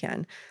many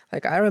can.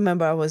 Like, I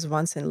remember I was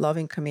once in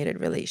loving committed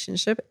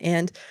relationship,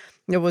 and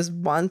there was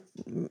one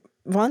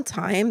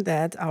time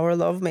that our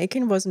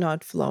lovemaking was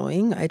not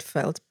flowing. It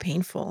felt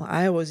painful.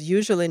 I was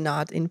usually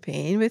not in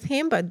pain with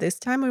him, but this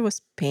time it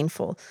was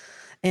painful.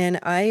 And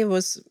I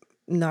was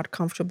not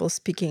comfortable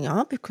speaking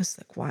up because,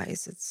 like, why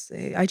is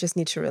it? I just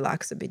need to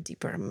relax a bit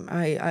deeper.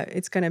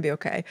 It's gonna be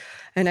okay.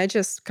 And I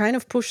just kind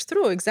of pushed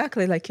through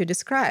exactly like you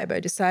described. I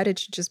decided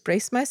to just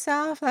brace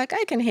myself, like,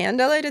 I can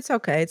handle it. It's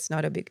okay. It's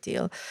not a big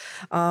deal.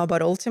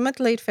 But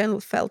ultimately, it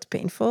felt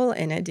painful,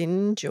 and I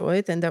didn't enjoy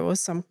it. And there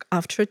was some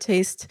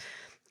aftertaste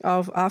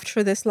of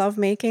after this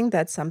lovemaking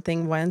that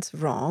something went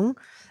wrong,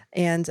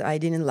 and I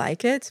didn't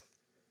like it.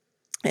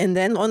 And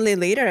then only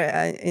later,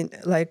 in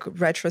like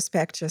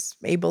retrospect, just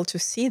able to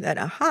see that,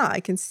 aha, I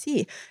can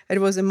see it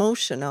was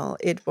emotional.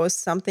 It was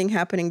something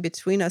happening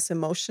between us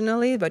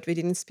emotionally, but we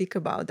didn't speak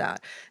about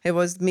that. It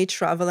was me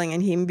traveling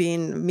and him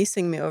being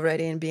missing me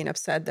already and being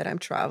upset that I'm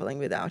traveling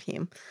without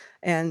him.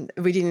 And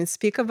we didn't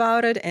speak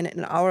about it. And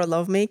in our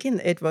lovemaking,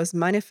 it was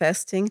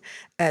manifesting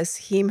as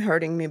him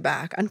hurting me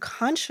back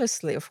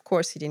unconsciously. Of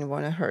course, he didn't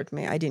want to hurt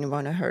me. I didn't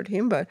want to hurt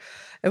him, but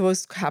it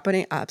was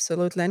happening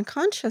absolutely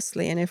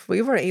unconsciously. And if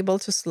we were able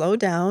to slow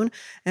down,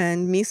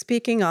 and me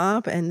speaking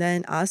up, and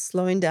then us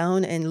slowing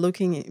down and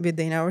looking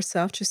within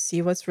ourselves to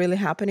see what's really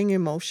happening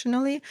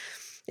emotionally,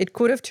 it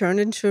could have turned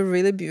into a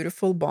really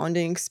beautiful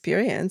bonding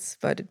experience,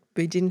 but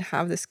we didn't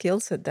have the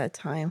skills at that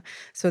time.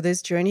 So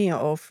this journey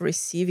of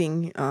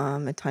receiving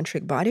a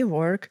tantric body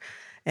work,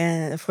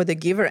 and for the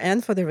giver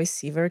and for the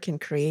receiver, can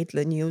create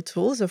the new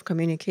tools of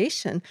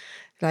communication.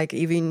 Like,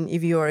 even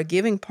if you are a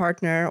giving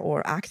partner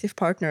or active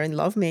partner in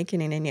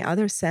lovemaking in any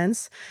other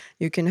sense,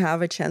 you can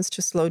have a chance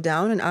to slow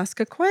down and ask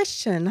a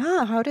question.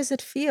 How does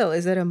it feel?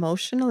 Is it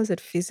emotional? Is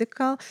it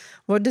physical?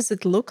 What does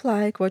it look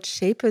like? What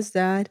shape is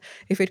that?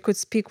 If it could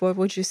speak, what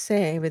would you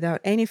say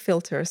without any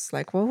filters?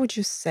 Like, what would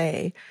you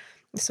say?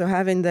 So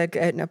having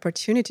an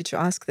opportunity to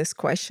ask these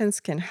questions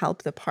can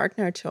help the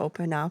partner to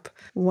open up.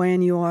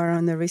 When you are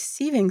on the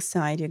receiving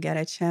side, you get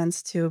a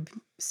chance to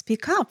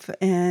speak up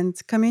and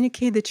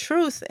communicate the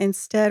truth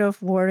instead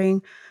of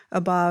worrying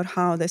about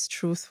how this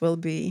truth will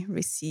be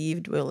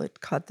received. Will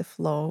it cut the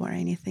flow or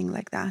anything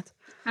like that?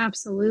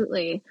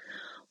 Absolutely.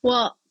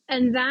 Well,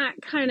 and that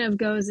kind of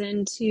goes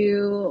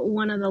into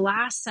one of the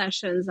last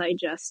sessions I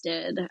just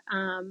did.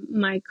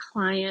 My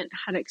client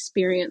had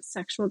experienced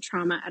sexual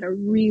trauma at a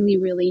really,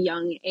 really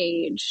young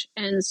age.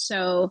 And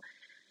so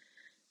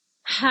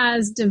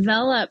has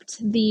developed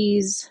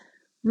these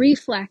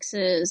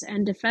reflexes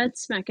and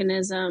defense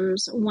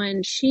mechanisms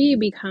when she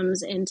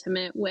becomes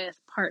intimate with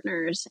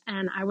partners.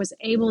 And I was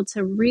able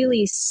to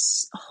really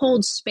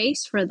hold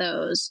space for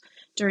those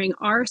during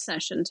our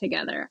session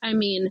together. I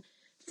mean,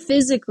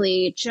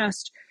 physically,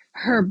 just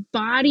her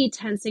body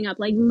tensing up,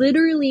 like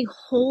literally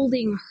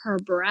holding her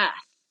breath.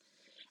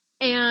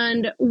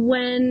 And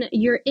when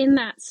you're in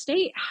that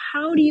state,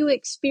 how do you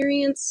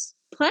experience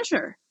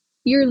pleasure?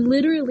 You're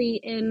literally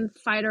in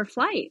fight or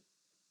flight,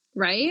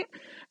 right?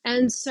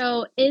 And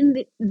so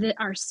in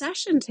our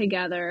session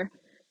together,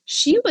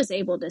 she was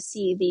able to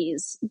see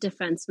these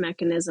defense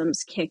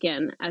mechanisms kick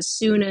in as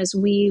soon as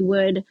we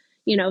would,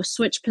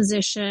 switch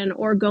position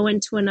or go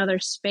into another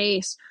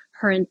space.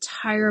 Her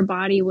entire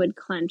body would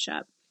clench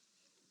up.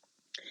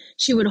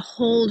 She would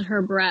hold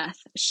her breath.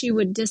 She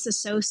would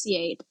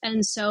disassociate.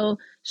 And so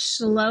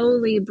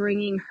slowly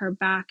bringing her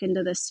back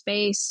into the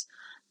space,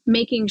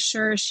 making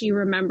sure she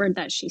remembered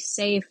that she's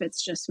safe.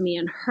 It's just me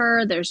and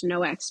her. There's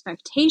no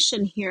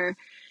expectation here.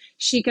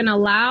 She can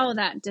allow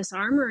that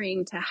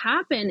disarmoring to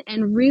happen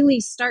and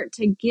really start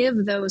to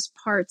give those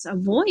parts a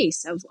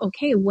voice of,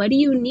 okay, what do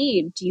you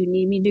need? Do you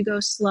need me to go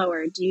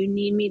slower? Do you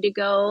need me to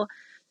go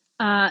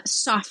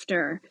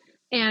softer?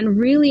 And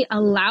really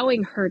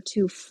allowing her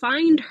to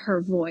find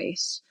her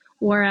voice.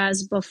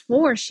 Whereas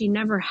before she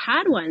never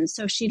had one.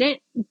 So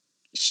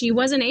she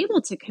wasn't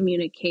able to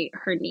communicate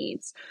her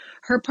needs.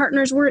 Her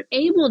partners weren't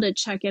able to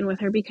check in with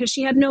her because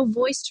she had no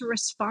voice to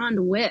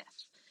respond with.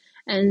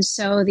 And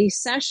so these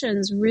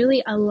sessions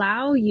really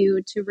allow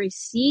you to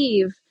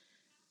receive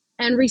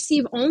and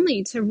receive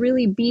only to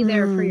really be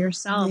there for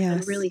yourself and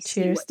Yes, really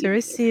see cheers what to you need.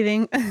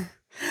 receiving.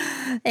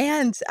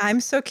 And I'm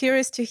so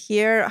curious to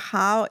hear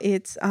how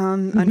it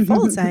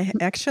unfolds. I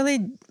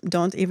actually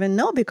don't even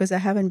know because I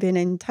haven't been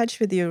in touch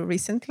with you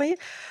recently,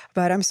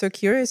 but I'm so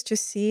curious to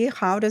see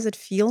how does it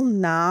feel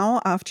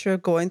now after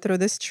going through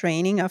this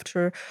training,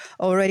 after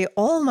already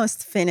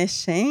almost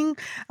finishing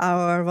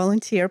our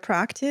volunteer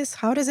practice.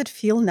 How does it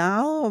feel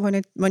now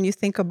when you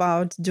think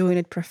about doing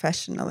it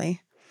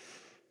professionally?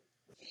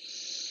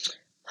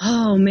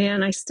 Oh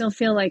man, I still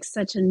feel like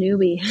such a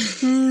newbie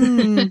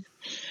Hmm.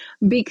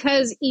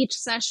 because each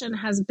session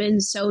has been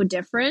so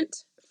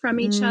different from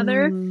each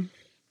other, Mm,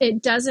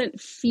 it doesn't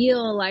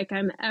feel like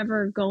I'm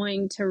ever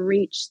going to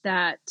reach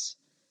that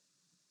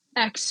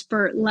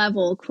expert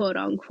level, quote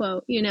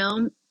unquote, you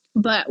know?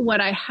 But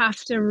what I have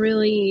to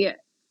really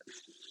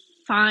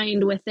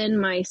find within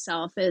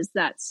myself is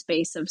that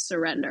space of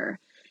surrender.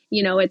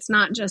 You know, it's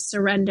not just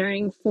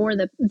surrendering for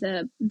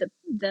the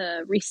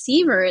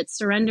receiver, it's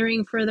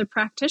surrendering for the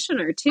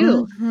practitioner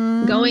too.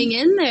 mhm. Going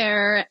in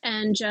there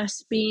and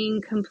just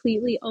being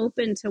completely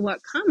open to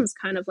what comes,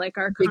 kind of like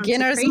our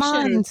Beginner's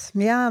consecration. mind.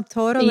 Yeah,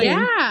 totally.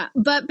 Yeah,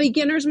 but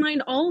beginner's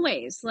mind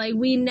always. Like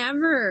we're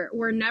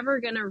never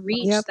going to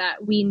reach Yep.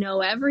 that we know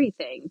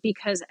everything,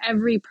 because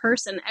every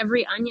person,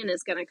 every onion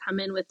is going to come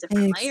in with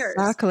different layers.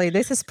 Exactly.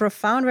 This is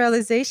profound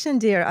realization,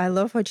 dear. I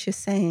love what you're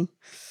saying.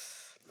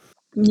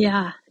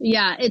 Yeah,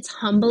 yeah, it's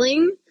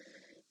humbling.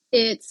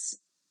 It's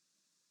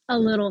a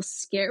little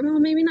scary. Well,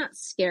 maybe not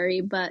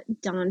scary, but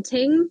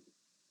daunting.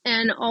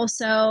 And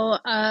also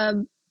a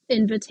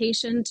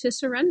invitation to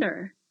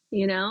surrender,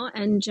 you know,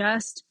 and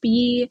just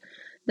be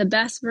the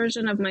best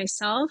version of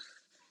myself,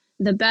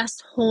 the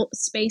best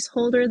space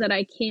holder that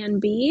I can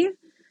be,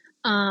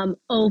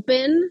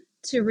 open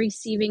to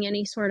receiving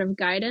any sort of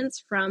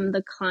guidance from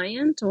the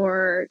client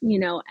or, you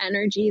know,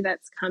 energy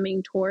that's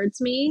coming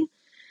towards me.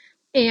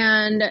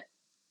 And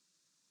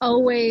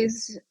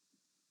always,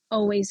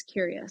 always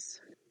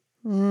curious.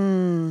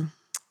 Mm,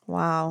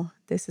 wow,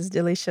 this is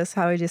delicious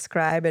how you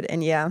describe it.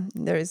 And yeah,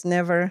 there is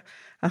never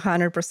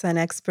 100%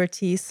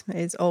 expertise.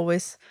 It's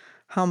always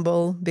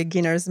humble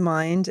beginner's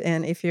mind.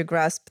 And if you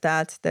grasp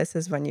that, this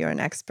is when you're an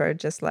expert.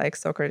 Just like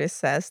Socrates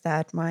says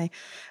that my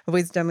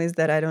wisdom is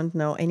that I don't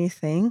know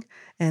anything,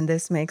 and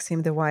this makes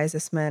him the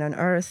wisest man on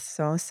earth.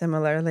 So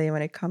similarly,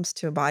 when it comes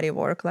to body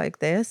work like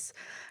this,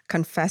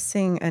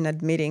 confessing and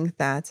admitting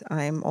that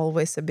I'm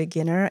always a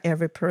beginner.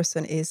 Every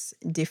person is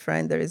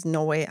different. There is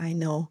no way I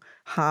know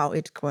how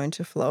it's going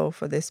to flow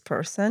for this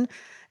person.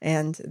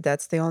 And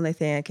that's the only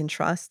thing I can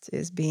trust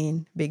is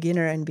being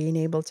beginner and being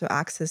able to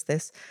access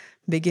this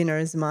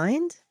beginner's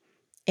mind.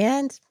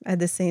 And at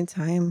the same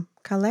time,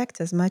 collect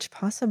as much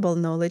possible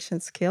knowledge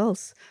and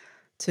skills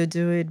to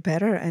do it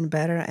better and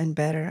better and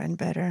better and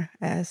better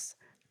as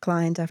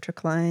client after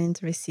client,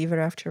 receiver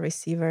after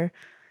receiver,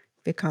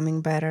 becoming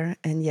better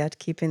and yet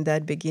keeping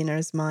that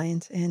beginner's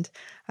mind. And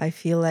I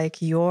feel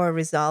like your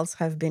results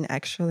have been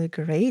actually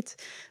great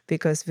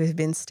because we've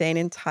been staying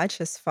in touch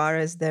as far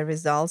as the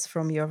results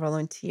from your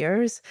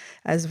volunteers,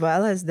 as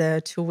well as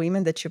the two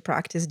women that you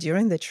practice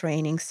during the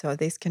training. So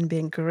this can be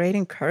a great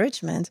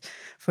encouragement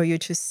for you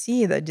to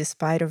see that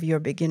despite of your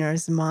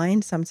beginner's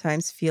mind,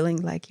 sometimes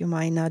feeling like you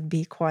might not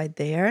be quite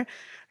there,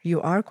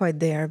 you are quite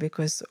there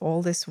because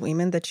all these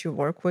women that you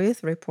work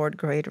with report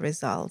great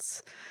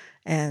results.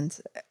 And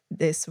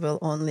this will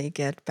only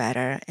get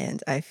better.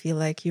 And I feel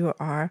like you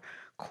are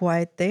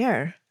quite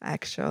there,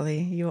 actually.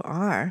 You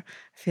are.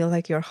 I feel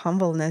like your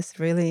humbleness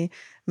really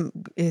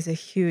is a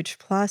huge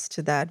plus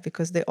to that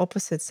because the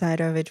opposite side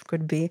of it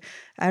could be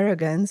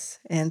arrogance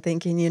and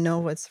thinking you know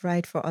what's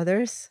right for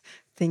others,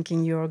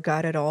 thinking you're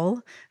God at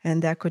all,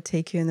 and that could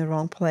take you in the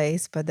wrong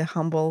place. But the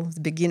humble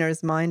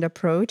beginner's mind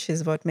approach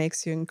is what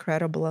makes you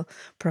incredible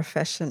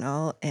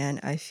professional. And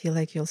I feel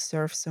like you'll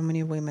serve so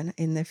many women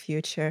in the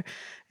future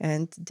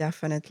and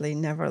definitely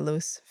never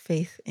lose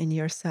faith in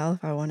yourself.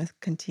 I want to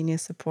continue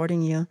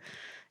supporting you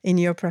in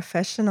your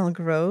professional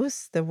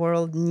growth. The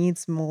world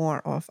needs more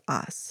of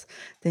us.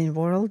 The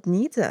world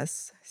needs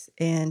us.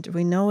 And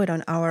we know it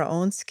on our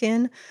own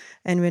skin,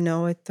 and we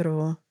know it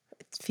through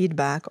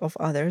feedback of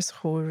others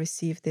who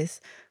receive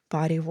this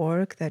body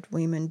work that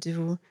women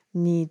do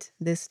need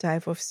this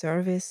type of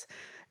service.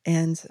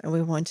 And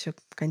we want to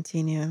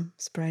continue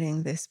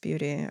spreading this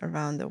beauty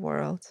around the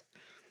world.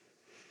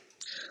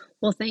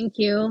 Well, thank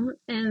you.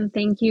 And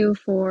thank you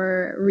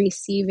for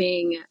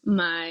receiving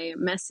my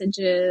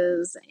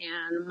messages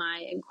and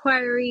my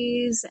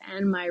inquiries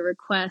and my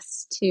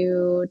requests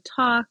to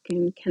talk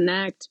and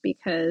connect,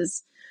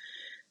 because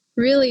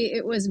really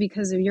it was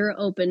because of your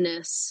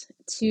openness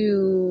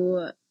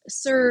to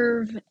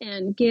serve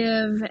and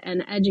give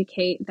and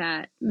educate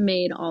that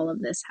made all of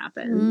this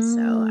happen.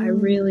 So I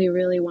Mm. really,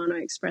 really want to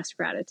express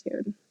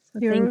gratitude. So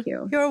thank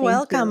you. You're Thank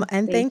welcome. you.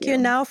 And Thank thank you you.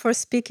 now for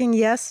speaking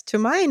yes to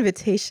my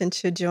invitation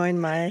to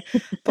join my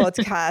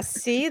podcast.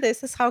 See,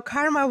 this is how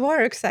karma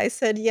works. I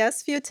said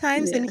yes a few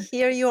times, and Yeah.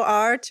 here you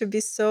are to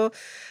be so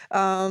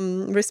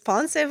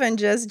responsive and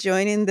just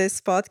joining this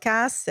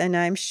podcast. And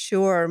I'm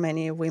sure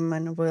many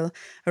women will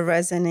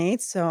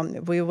resonate. So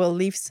we will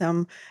leave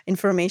some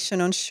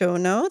information on show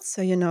notes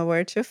so you know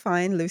where to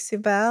find Lucy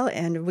Bell.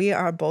 And we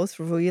are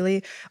both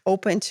really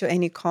open to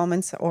any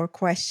comments or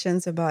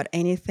questions about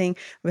anything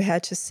we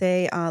had to say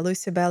say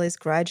Lucibel is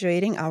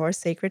graduating our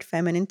Sacred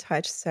Feminine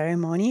Touch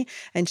ceremony,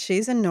 and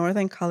she's in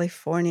Northern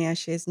California.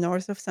 She's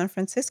north of San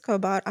Francisco,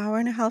 about hour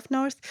and a half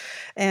north,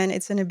 and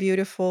it's in a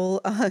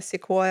beautiful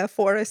sequoia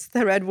forest,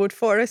 the redwood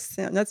forest.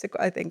 Not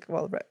sequoia, I think.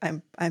 Well,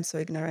 I'm so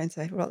ignorant.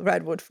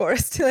 Redwood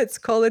forest. Let's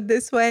call it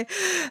this way.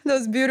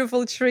 Those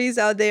beautiful trees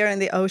out there in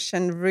the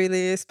ocean.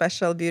 Really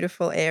special,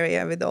 beautiful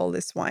area with all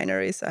these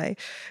wineries. I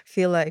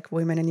feel like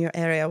women in your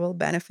area will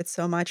benefit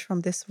so much from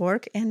this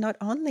work, and not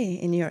only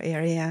in your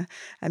area.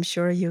 I'm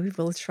sure you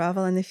will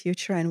travel in the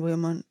future, and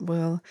women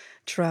will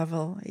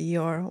travel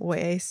your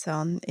way. So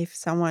if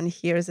someone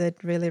hears it,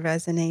 really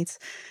resonates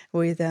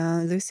with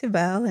Lucy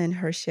Bell and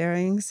her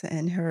sharings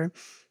and her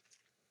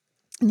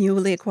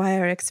newly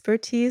acquired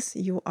expertise,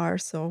 you are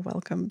so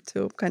welcome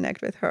to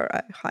connect with her.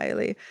 I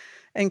highly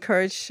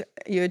encourage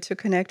you to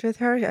connect with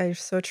her. I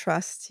so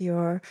trust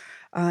your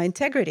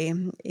integrity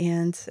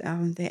and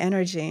the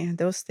energy.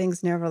 Those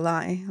things never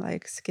lie.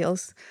 Like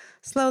skills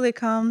slowly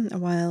come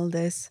while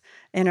this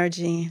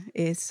energy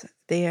is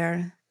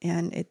there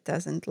and it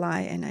doesn't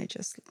lie. And I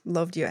just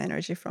loved your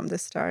energy from the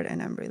start.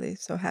 And I'm really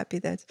so happy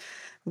that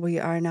we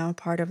are now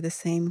part of the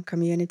same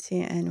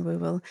community and we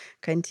will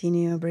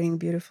continue bringing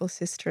beautiful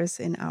sisters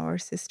in our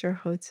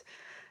sisterhood.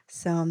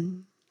 So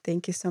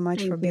thank you so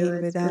much for Thank you. being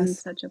It's with been us.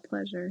 such a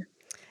pleasure.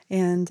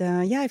 And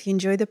yeah, if you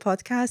enjoyed the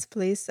podcast,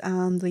 please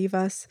leave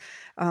us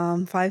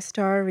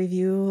 5-star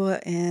review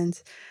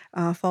and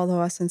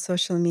follow us on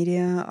social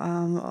media.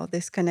 All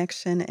this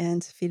connection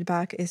and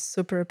feedback is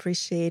super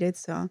appreciated.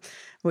 So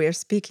we are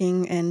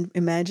speaking and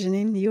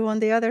imagining you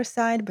on the other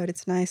side, but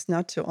it's nice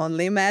not to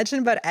only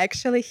imagine, but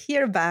actually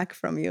hear back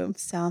from you.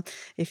 So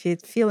if you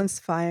feel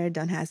inspired,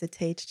 don't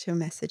hesitate to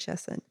message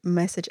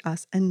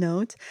us a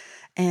note.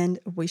 And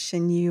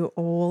wishing you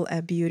all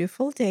a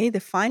beautiful day. The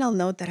final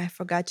note that I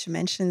forgot to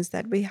mention is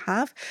that we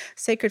have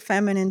Sacred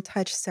Feminine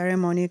Touch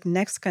ceremony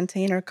next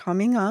container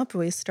coming up.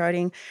 We're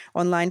starting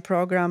online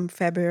program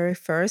February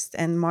 1st,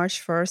 and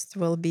March 1st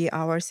will be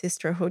our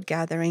sisterhood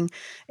gathering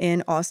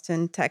in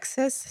Austin,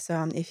 Texas.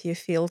 So if you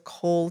feel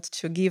called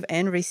to give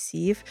and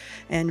receive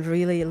and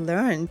really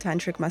learn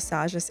tantric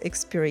massages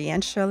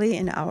experientially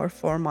in our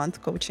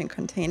 4-month coaching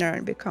container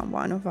and become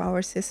one of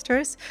our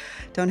sisters,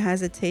 don't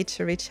hesitate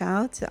to reach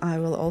out. I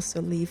will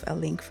also leave a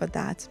link for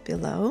that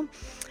below.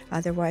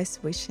 Otherwise,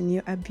 wishing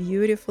you a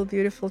beautiful,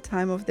 beautiful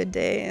time of the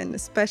day, and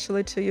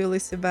especially to you,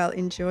 Lucibel,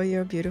 enjoy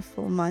your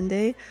beautiful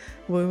Monday.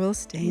 We will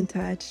stay in Thank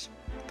you. touch.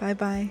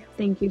 Bye-bye.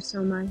 Thank you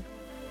so much.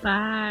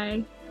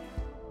 Bye.